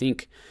into. And I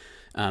think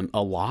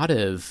a lot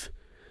of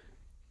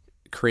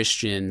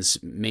Christians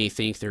may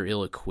think they're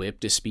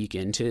ill-equipped to speak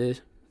into,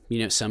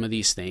 some of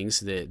these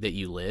things that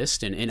you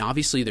list. And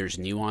obviously there's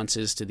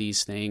nuances to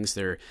these things.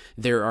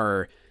 There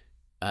are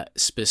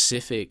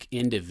specific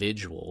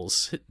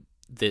individuals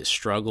that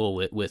struggle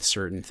with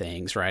certain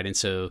things, right? And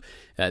so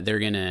they're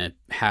going to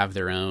have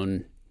their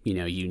own,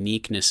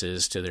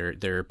 uniquenesses to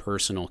their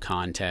personal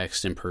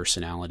context and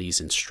personalities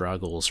and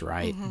struggles,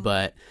 right? Mm-hmm.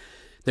 But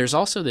there's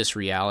also this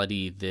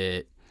reality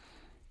that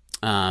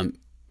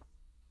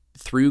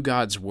through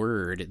God's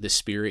word, the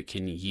Spirit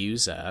can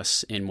use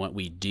us in what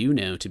we do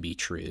know to be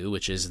true,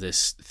 which is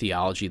this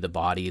theology of the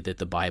body that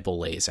the Bible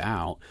lays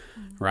out,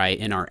 mm-hmm. right?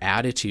 And our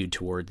attitude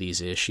toward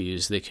these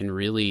issues that can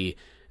really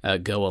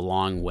go a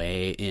long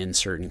way in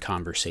certain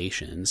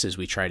conversations as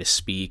we try to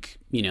speak,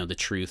 the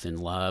truth in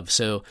love.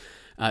 So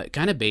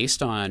kind of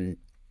based on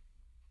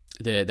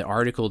the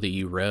article that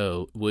you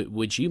wrote,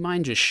 would you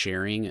mind just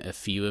sharing a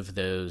few of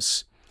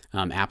those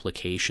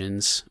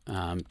applications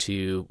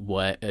to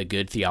what a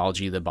good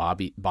theology of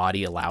the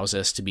body allows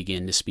us to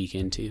begin to speak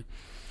into?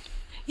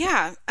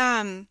 Yeah.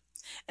 And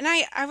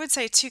I would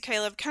say too,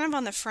 Caleb, kind of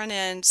on the front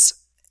end,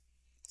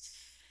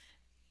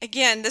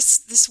 again,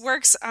 this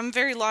works. I'm a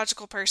very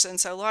logical person,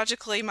 so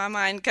logically my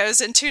mind goes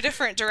in two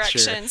different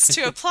directions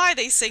to apply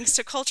these things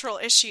to cultural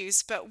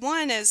issues. But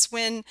one is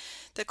when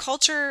the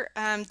culture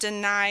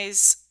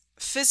denies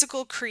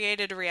physical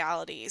created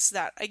realities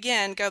that,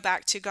 again, go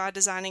back to God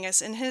designing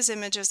us in His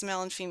image as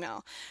male and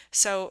female.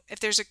 So if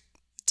there's a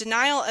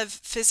denial of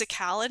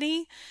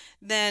physicality,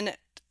 then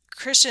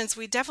Christians,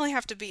 we definitely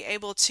have to be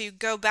able to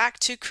go back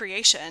to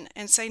creation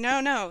and say,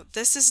 no,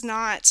 this is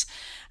not...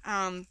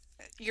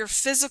 your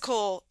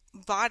physical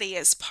body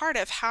is part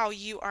of how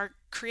you are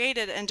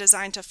created and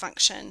designed to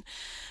function.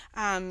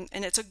 And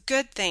it's a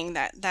good thing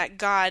that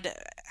God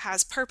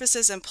has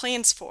purposes and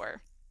plans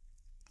for.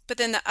 But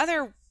then the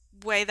other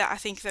way that I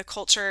think the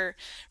culture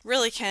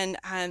really can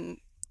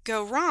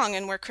go wrong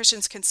and where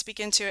Christians can speak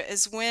into it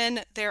is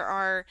when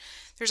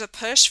there's a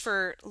push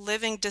for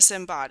living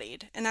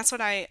disembodied. And that's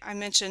what I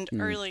mentioned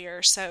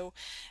earlier. So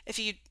if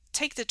you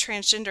take the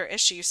transgender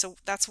issue, so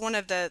that's one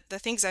of the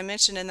things I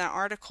mentioned in that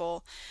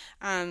article.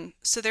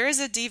 So there is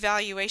a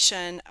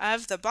devaluation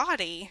of the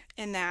body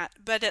in that,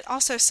 but it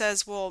also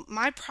says, well,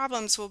 my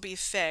problems will be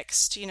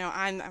fixed.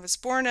 I was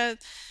born a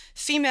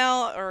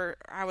female, or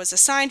I was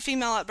assigned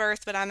female at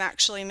birth, but I'm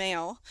actually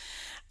male.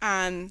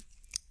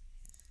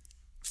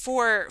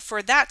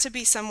 For that to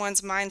be someone's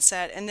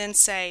mindset, and then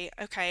say,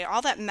 okay,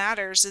 all that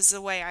matters is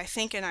the way I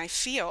think and I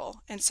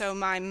feel, and so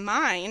my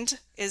mind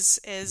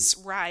is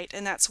right,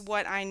 and that's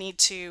what I need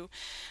to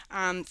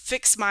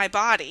fix my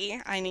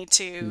body. I need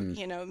to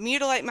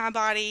mutilate my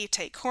body,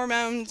 take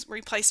hormone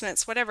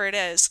replacements, whatever it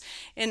is,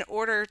 in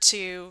order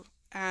to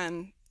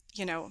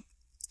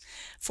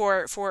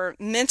for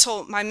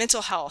my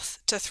mental health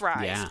to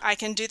thrive. Yeah. I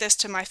can do this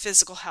to my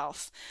physical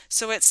health.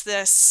 So it's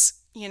this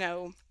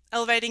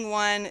elevating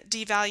one,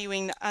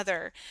 devaluing the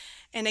other.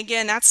 And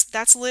again,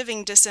 that's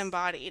living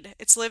disembodied.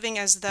 It's living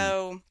as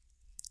though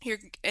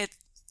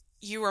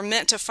you are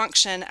meant to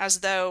function as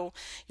though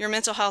your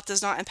mental health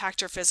does not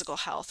impact your physical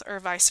health, or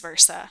vice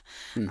versa.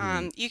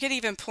 Mm-hmm. You could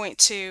even point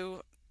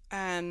to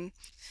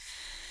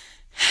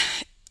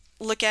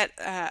look at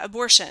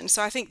abortion.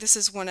 So I think this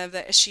is one of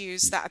the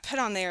issues that I put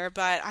on there,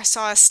 but I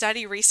saw a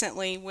study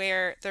recently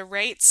where the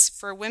rates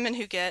for women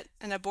who get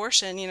an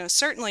abortion,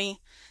 certainly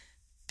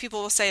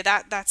people will say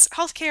that that's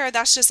healthcare,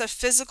 that's just a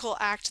physical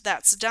act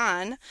that's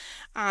done.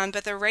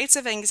 But the rates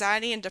of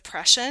anxiety and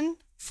depression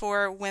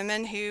for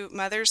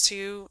mothers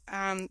who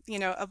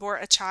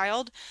abort a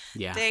child,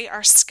 they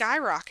are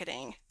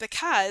skyrocketing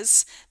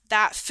because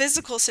that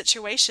physical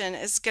situation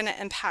is going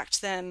to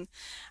impact them,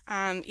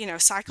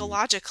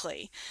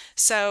 psychologically.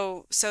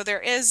 So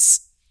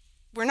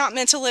we're not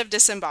meant to live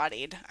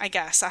disembodied, I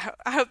guess.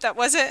 I hope that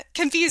wasn't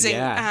confusing.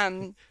 Yeah.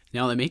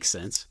 No, that makes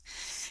sense.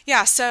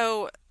 Yeah.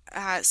 So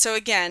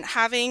again,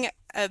 having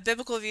a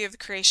biblical view of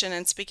creation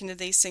and speaking to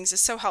these things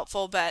is so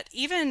helpful. But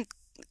even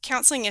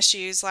counseling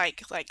issues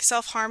like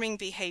self-harming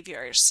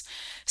behaviors,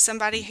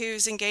 somebody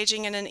who's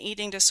engaging in an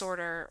eating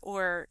disorder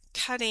or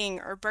cutting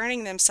or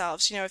burning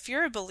themselves. If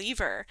you're a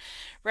believer,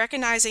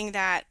 recognizing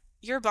that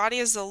your body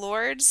is the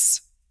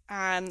Lord's,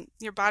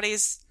 your body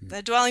is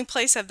the dwelling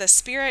place of the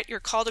Spirit. You're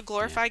called to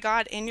glorify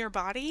God in your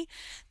body.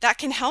 That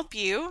can help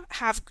you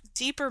have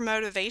deeper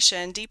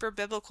motivation, deeper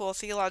biblical,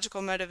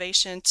 theological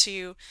motivation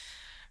to,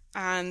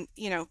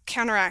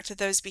 counteract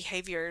those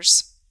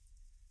behaviors.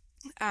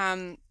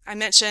 I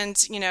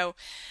mentioned,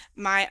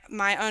 my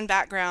own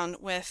background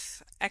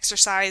with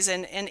exercise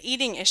and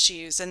eating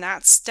issues, and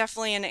that's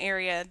definitely an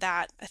area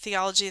that a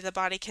theology of the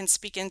body can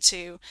speak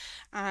into,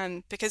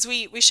 because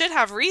we should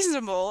have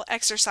reasonable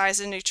exercise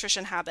and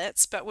nutrition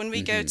habits, but when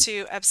we go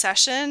to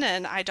obsession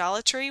and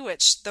idolatry,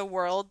 which the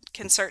world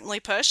can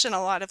certainly push in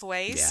a lot of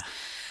ways,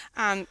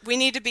 we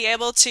need to be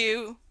able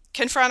to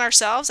confront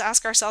ourselves,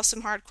 ask ourselves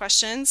some hard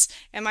questions.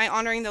 Am I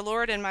honoring the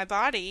Lord in my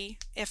body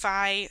if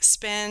I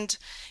spend,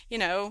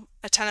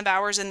 a ton of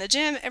hours in the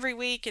gym every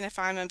week, and if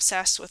I'm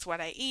obsessed with what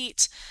I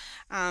eat?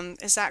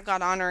 Is that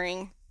God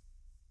honoring?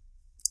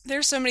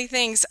 There's so many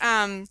things.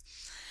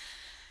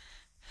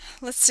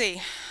 Let's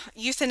see.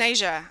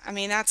 Euthanasia. I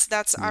mean,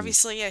 that's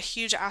obviously a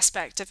huge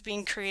aspect of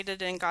being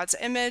created in God's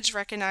image,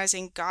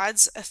 recognizing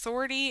God's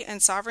authority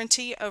and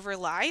sovereignty over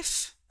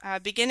life.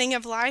 Beginning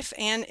of life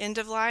and end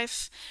of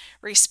life,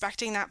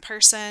 respecting that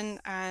person,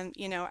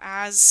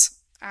 as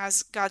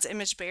God's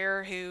image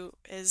bearer who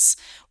is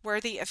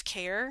worthy of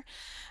care.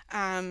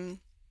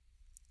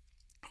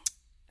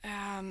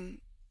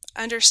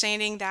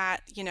 Understanding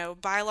that,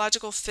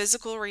 biological,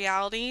 physical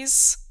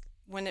realities,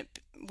 when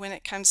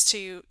it comes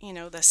to,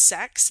 the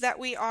sex that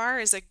we are,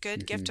 is a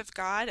good gift of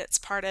God. It's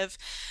part of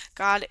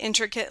God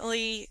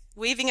intricately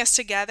weaving us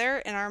together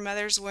in our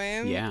mother's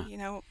womb. Yeah.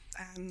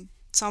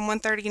 Psalm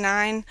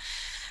 139.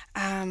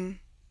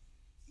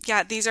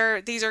 These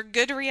are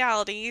good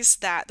realities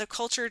that the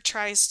culture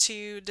tries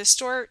to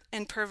distort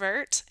and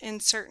pervert in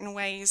certain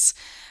ways,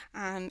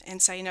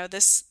 and say,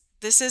 this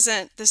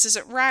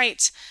isn't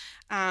right.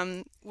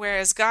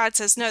 Whereas God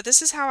says, no,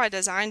 this is how I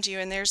designed you,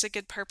 and there's a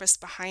good purpose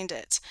behind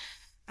it.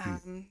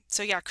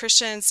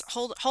 Christians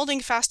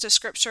holding fast to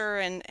Scripture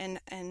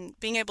and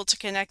being able to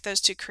connect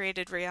those two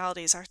created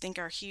realities, I think,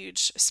 are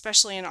huge,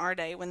 especially in our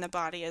day when the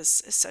body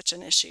is such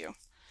an issue.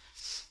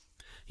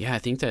 Yeah, I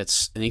think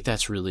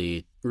that's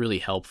really, really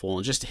helpful,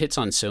 and just hits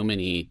on so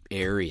many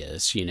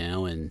areas,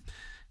 and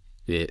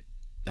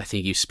I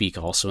think you speak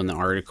also in the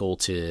article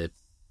to,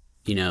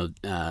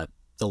 the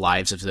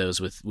lives of those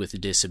with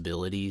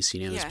disabilities,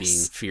 as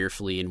being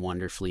fearfully and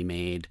wonderfully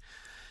made,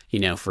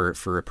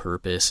 for a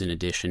purpose in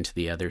addition to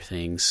the other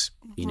things,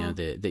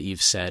 that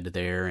you've said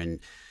there, and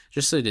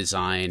just the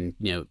design,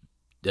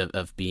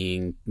 of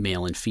being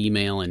male and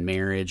female in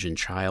marriage and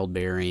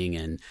childbearing,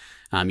 and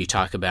you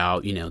talk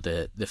about,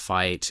 the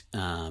fight,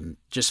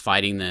 just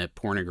fighting the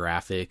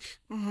pornographic,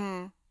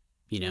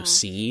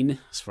 scene,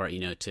 as far,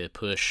 to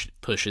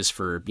pushes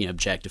for,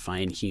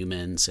 objectifying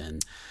humans,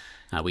 and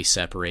we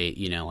separate,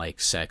 like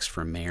sex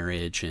from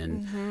marriage,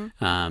 and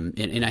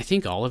I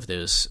think all of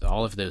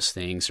those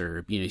things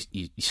are,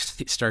 you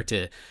start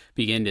to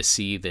begin to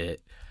see that,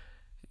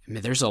 I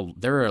mean,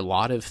 there are a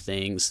lot of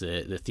things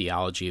that the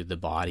theology of the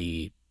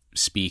body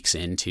speaks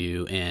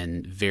into,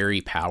 and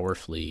very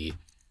powerfully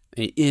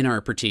in our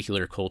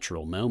particular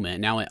cultural moment.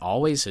 Now, it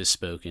always has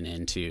spoken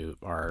into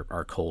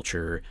our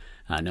culture,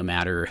 no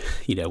matter,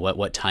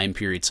 what time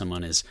period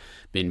someone has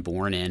been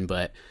born in,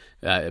 but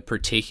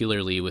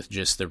particularly with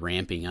just the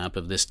ramping up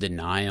of this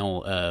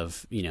denial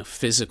of,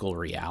 physical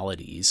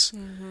realities.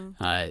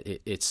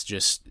 It's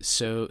just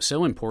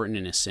so important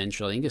and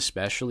essential, I think,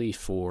 especially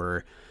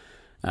for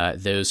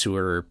those who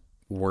are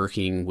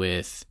working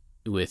with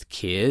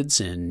kids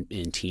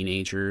and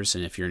teenagers,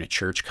 and if you're in a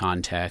church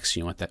context,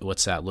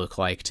 what's that look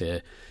like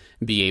to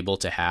be able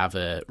to have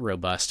a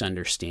robust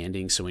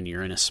understanding. So when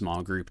you're in a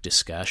small group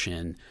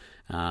discussion,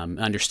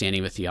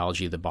 understanding the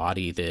theology of the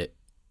body, that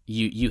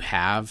you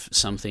have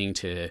something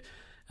to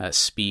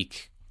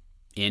speak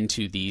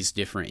into these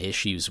different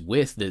issues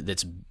with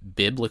that's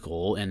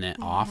biblical, and that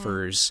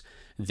offers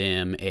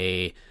them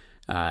a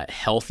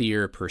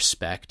healthier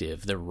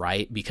perspective,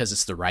 because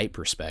it's the right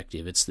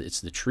perspective. It's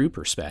the true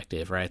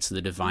perspective, right? It's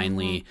the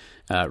divinely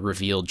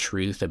revealed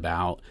truth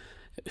about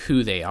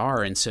who they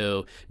are. And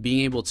so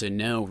being able to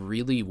know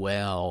really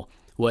well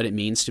what it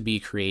means to be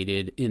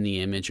created in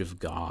the image of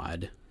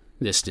God,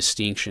 this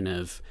distinction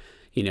of,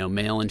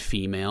 male and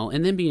female,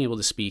 and then being able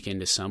to speak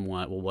into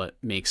somewhat, what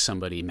makes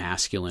somebody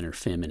masculine or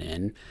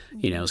feminine,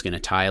 is going to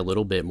tie a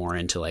little bit more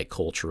into like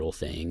cultural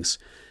things.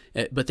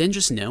 But then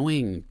just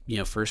knowing,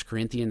 1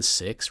 Corinthians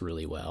 6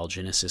 really well,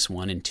 Genesis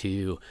 1 and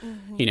 2,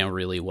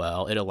 really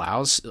well, it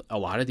allows a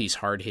lot of these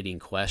hard-hitting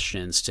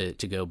questions to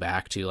go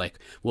back to, like,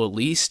 well, at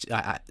least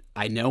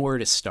I know where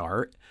to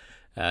start,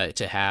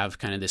 to have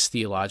kind of this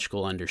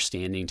theological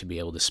understanding to be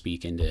able to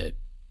speak into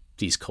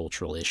these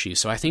cultural issues.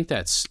 So I think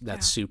that's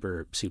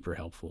super, super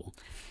helpful.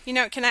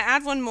 Can I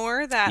add one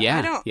more that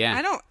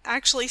I don't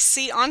actually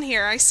see on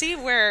here? I see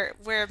where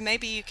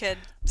maybe you could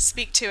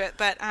speak to it,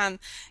 but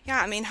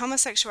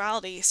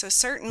homosexuality. So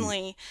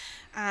certainly,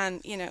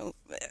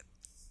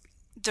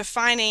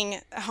 defining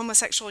a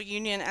homosexual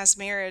union as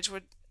marriage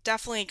would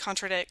definitely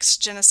contradicts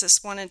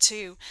Genesis 1 and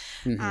 2.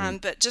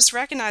 But just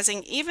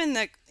recognizing even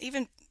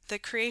the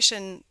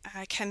creation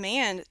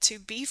command to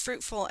be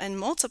fruitful and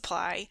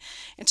multiply,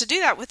 and to do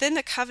that within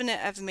the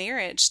covenant of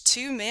marriage,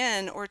 two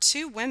men or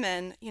two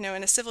women, in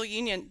a civil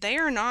union, they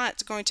are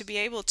not going to be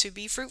able to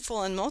be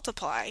fruitful and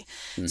multiply.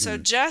 So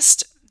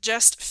just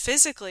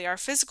physically, our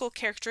physical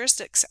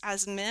characteristics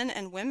as men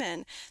and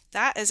women,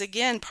 that is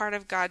again part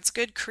of God's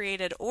good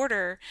created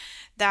order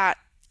that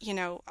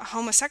a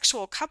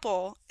homosexual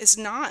couple is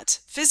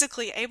not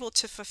physically able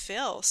to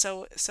fulfill.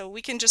 So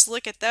we can just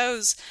look at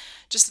those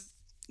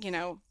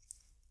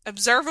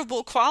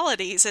observable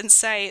qualities and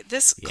say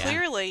this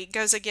clearly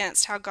goes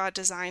against how God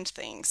designed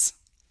things,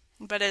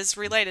 but is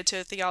related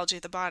to a theology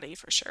of the body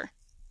for sure.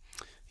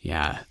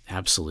 Yeah,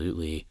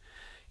 absolutely.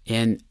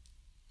 And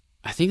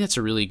I think that's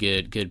a really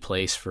good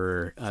place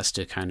for us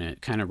to kind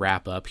of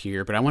wrap up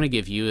here. But I want to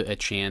give you a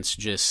chance,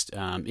 just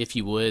if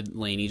you would,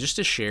 Lainey, just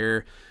to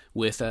share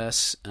with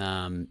us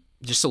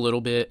just a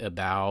little bit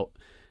about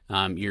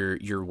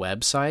your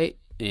website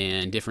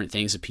and different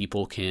things that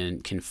people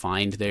can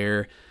find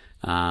there.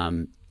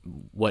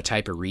 What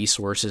type of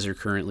resources are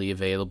currently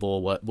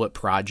available? What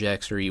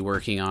projects are you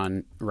working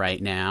on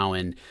right now?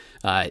 And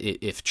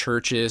if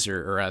churches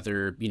or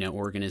other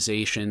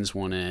organizations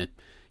want to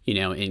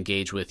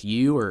engage with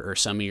you or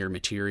some of your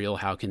material,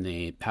 how can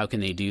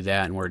they do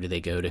that, and where do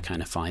they go to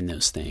kind of find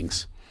those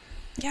things?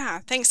 Yeah,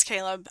 thanks,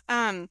 Caleb.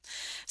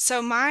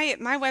 So my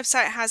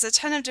website has a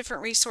ton of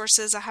different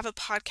resources. I have a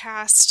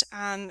podcast,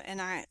 and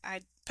I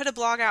put a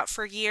blog out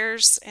for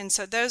years, and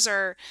so there's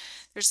a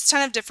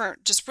ton of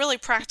different, just really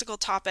practical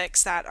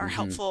topics that are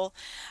helpful.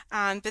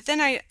 But then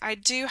I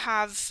do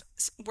have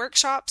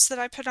workshops that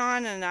I put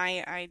on, and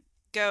I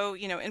go,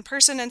 in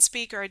person and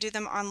speak, or I do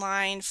them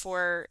online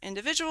for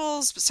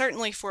individuals, but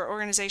certainly for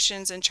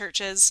organizations and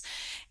churches.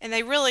 And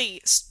they really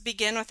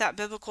begin with that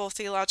biblical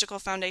theological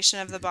foundation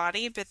of the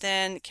body, but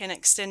then can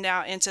extend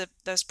out into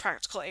those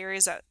practical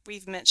areas that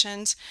we've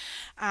mentioned.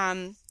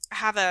 I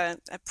have a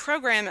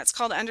program that's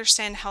called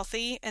Understand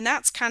Healthy, and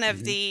that's kind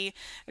of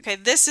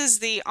this is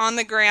the on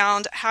the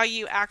ground, how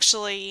you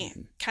actually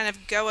kind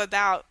of go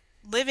about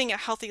living a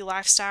healthy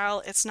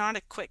lifestyle. It's not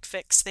a quick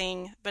fix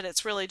thing, but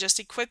it's really just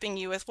equipping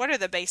you with what are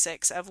the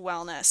basics of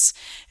wellness,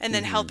 and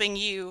then helping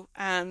you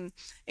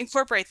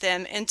incorporate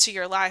them into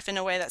your life in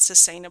a way that's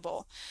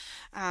sustainable.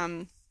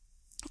 I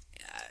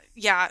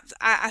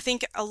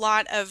think a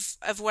lot of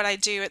what I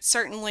do, it's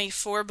certainly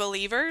for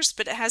believers,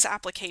 but it has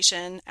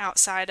application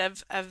outside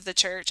of the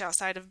church,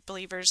 outside of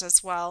believers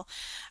as well.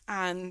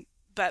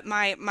 But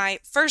my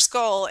first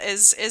goal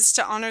is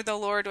to honor the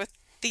Lord with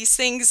these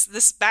things,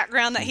 this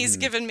background that he's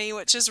given me,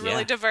 which is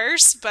really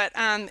diverse. But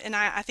and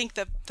I think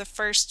the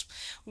first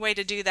way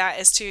to do that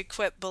is to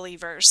equip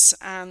believers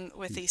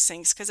with these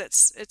things, because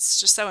it's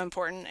just so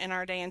important in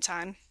our day and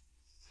time.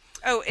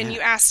 Oh, and you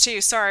asked too.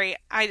 Sorry,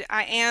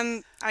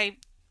 I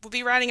will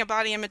be writing a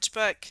body image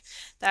book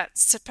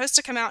that's supposed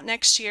to come out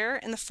next year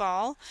in the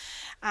fall.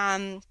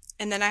 And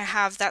then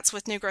that's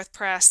with New Growth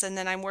Press, and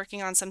then I'm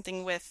working on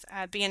something with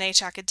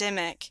B&H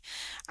Academic,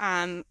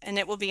 and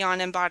it will be on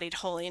embodied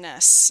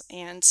holiness.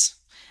 And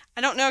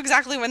I don't know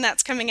exactly when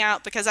that's coming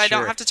out, because I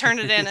don't have to turn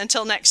it in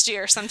until next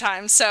year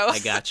sometime. So I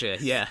gotcha.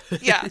 Yeah.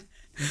 Yeah.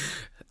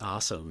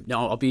 Awesome.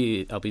 No, I'll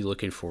be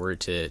looking forward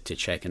to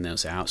checking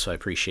those out. So I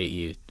appreciate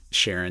you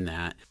sharing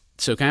that.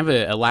 So kind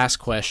of a last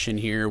question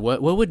here.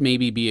 What would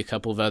maybe be a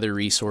couple of other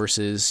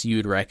resources you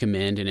would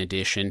recommend in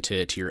addition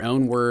to your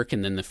own work,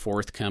 and then the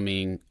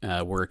forthcoming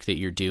work that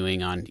you're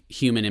doing on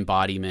human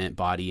embodiment,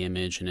 body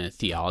image, and a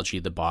theology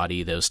of the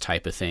body, those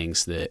type of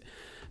things that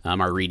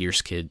our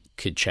readers could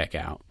check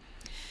out?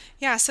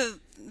 Yeah, so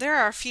there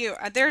are a few.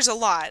 There's a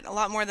lot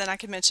more than I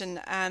could mention.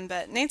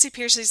 But Nancy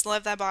Pearcey's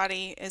Love Thy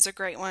Body is a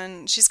great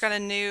one. She's got a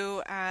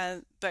new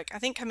book, I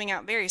think, coming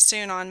out very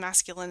soon on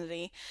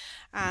masculinity.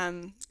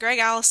 Greg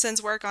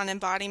Allison's work on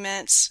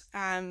embodiment,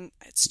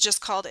 it's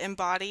just called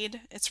Embodied.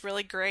 It's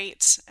really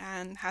great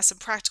and has some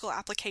practical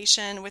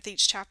application with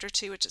each chapter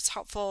too, which is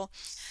helpful.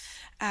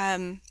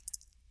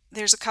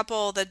 There's a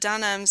couple, the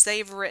Dunhams,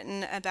 they've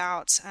written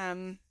about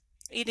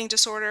eating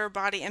disorder,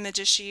 body image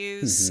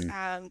issues.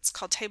 It's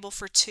called Table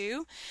for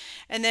Two.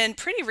 And then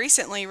pretty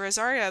recently,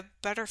 Rosaria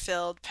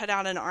Butterfield put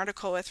out an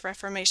article with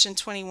Reformation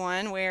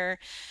 21 where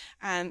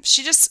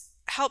she just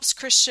helps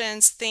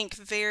Christians think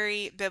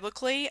very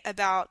biblically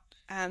about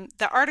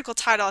the article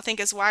title, I think,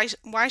 is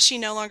why she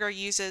no longer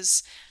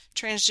uses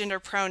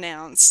transgender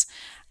pronouns.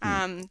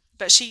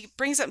 But she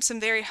brings up some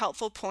very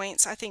helpful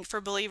points, I think,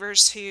 for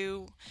believers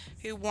who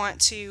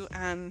want to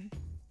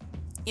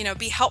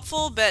be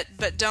helpful, but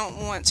don't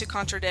want to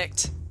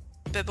contradict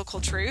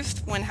biblical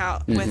truth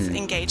with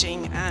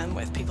engaging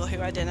with people who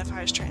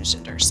identify as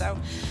transgender. So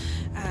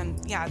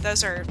Yeah,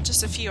 those are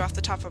just a few off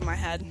the top of my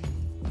head.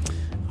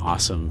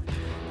 Awesome.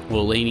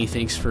 Well, Lainey,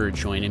 thanks for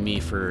joining me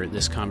for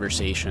this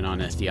conversation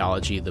on a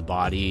theology of the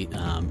body.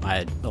 I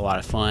had a lot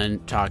of fun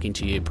talking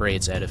to you. Pray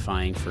it's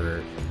edifying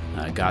for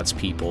God's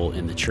people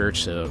in the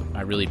church. So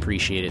I really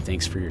appreciate it.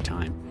 Thanks for your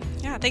time.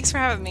 Yeah, thanks for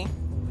having me.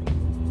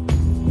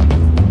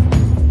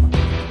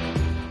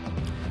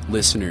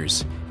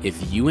 Listeners,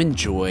 if you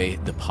enjoy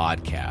the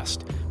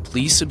podcast,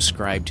 please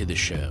subscribe to the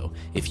show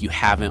if you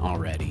haven't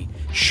already.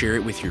 Share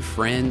it with your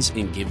friends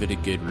and give it a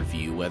good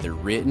review, whether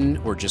written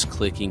or just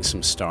clicking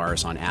some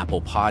stars on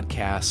Apple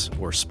Podcasts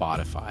or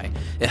Spotify.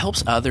 It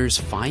helps others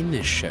find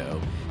this show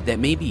that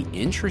may be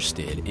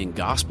interested in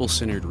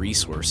gospel-centered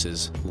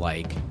resources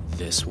like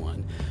this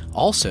one.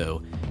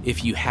 Also,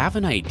 if you have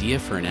an idea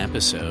for an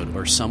episode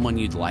or someone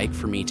you'd like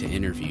for me to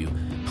interview,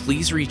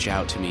 please reach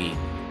out to me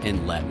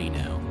and let me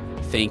know.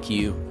 Thank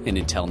you, and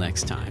until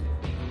next time.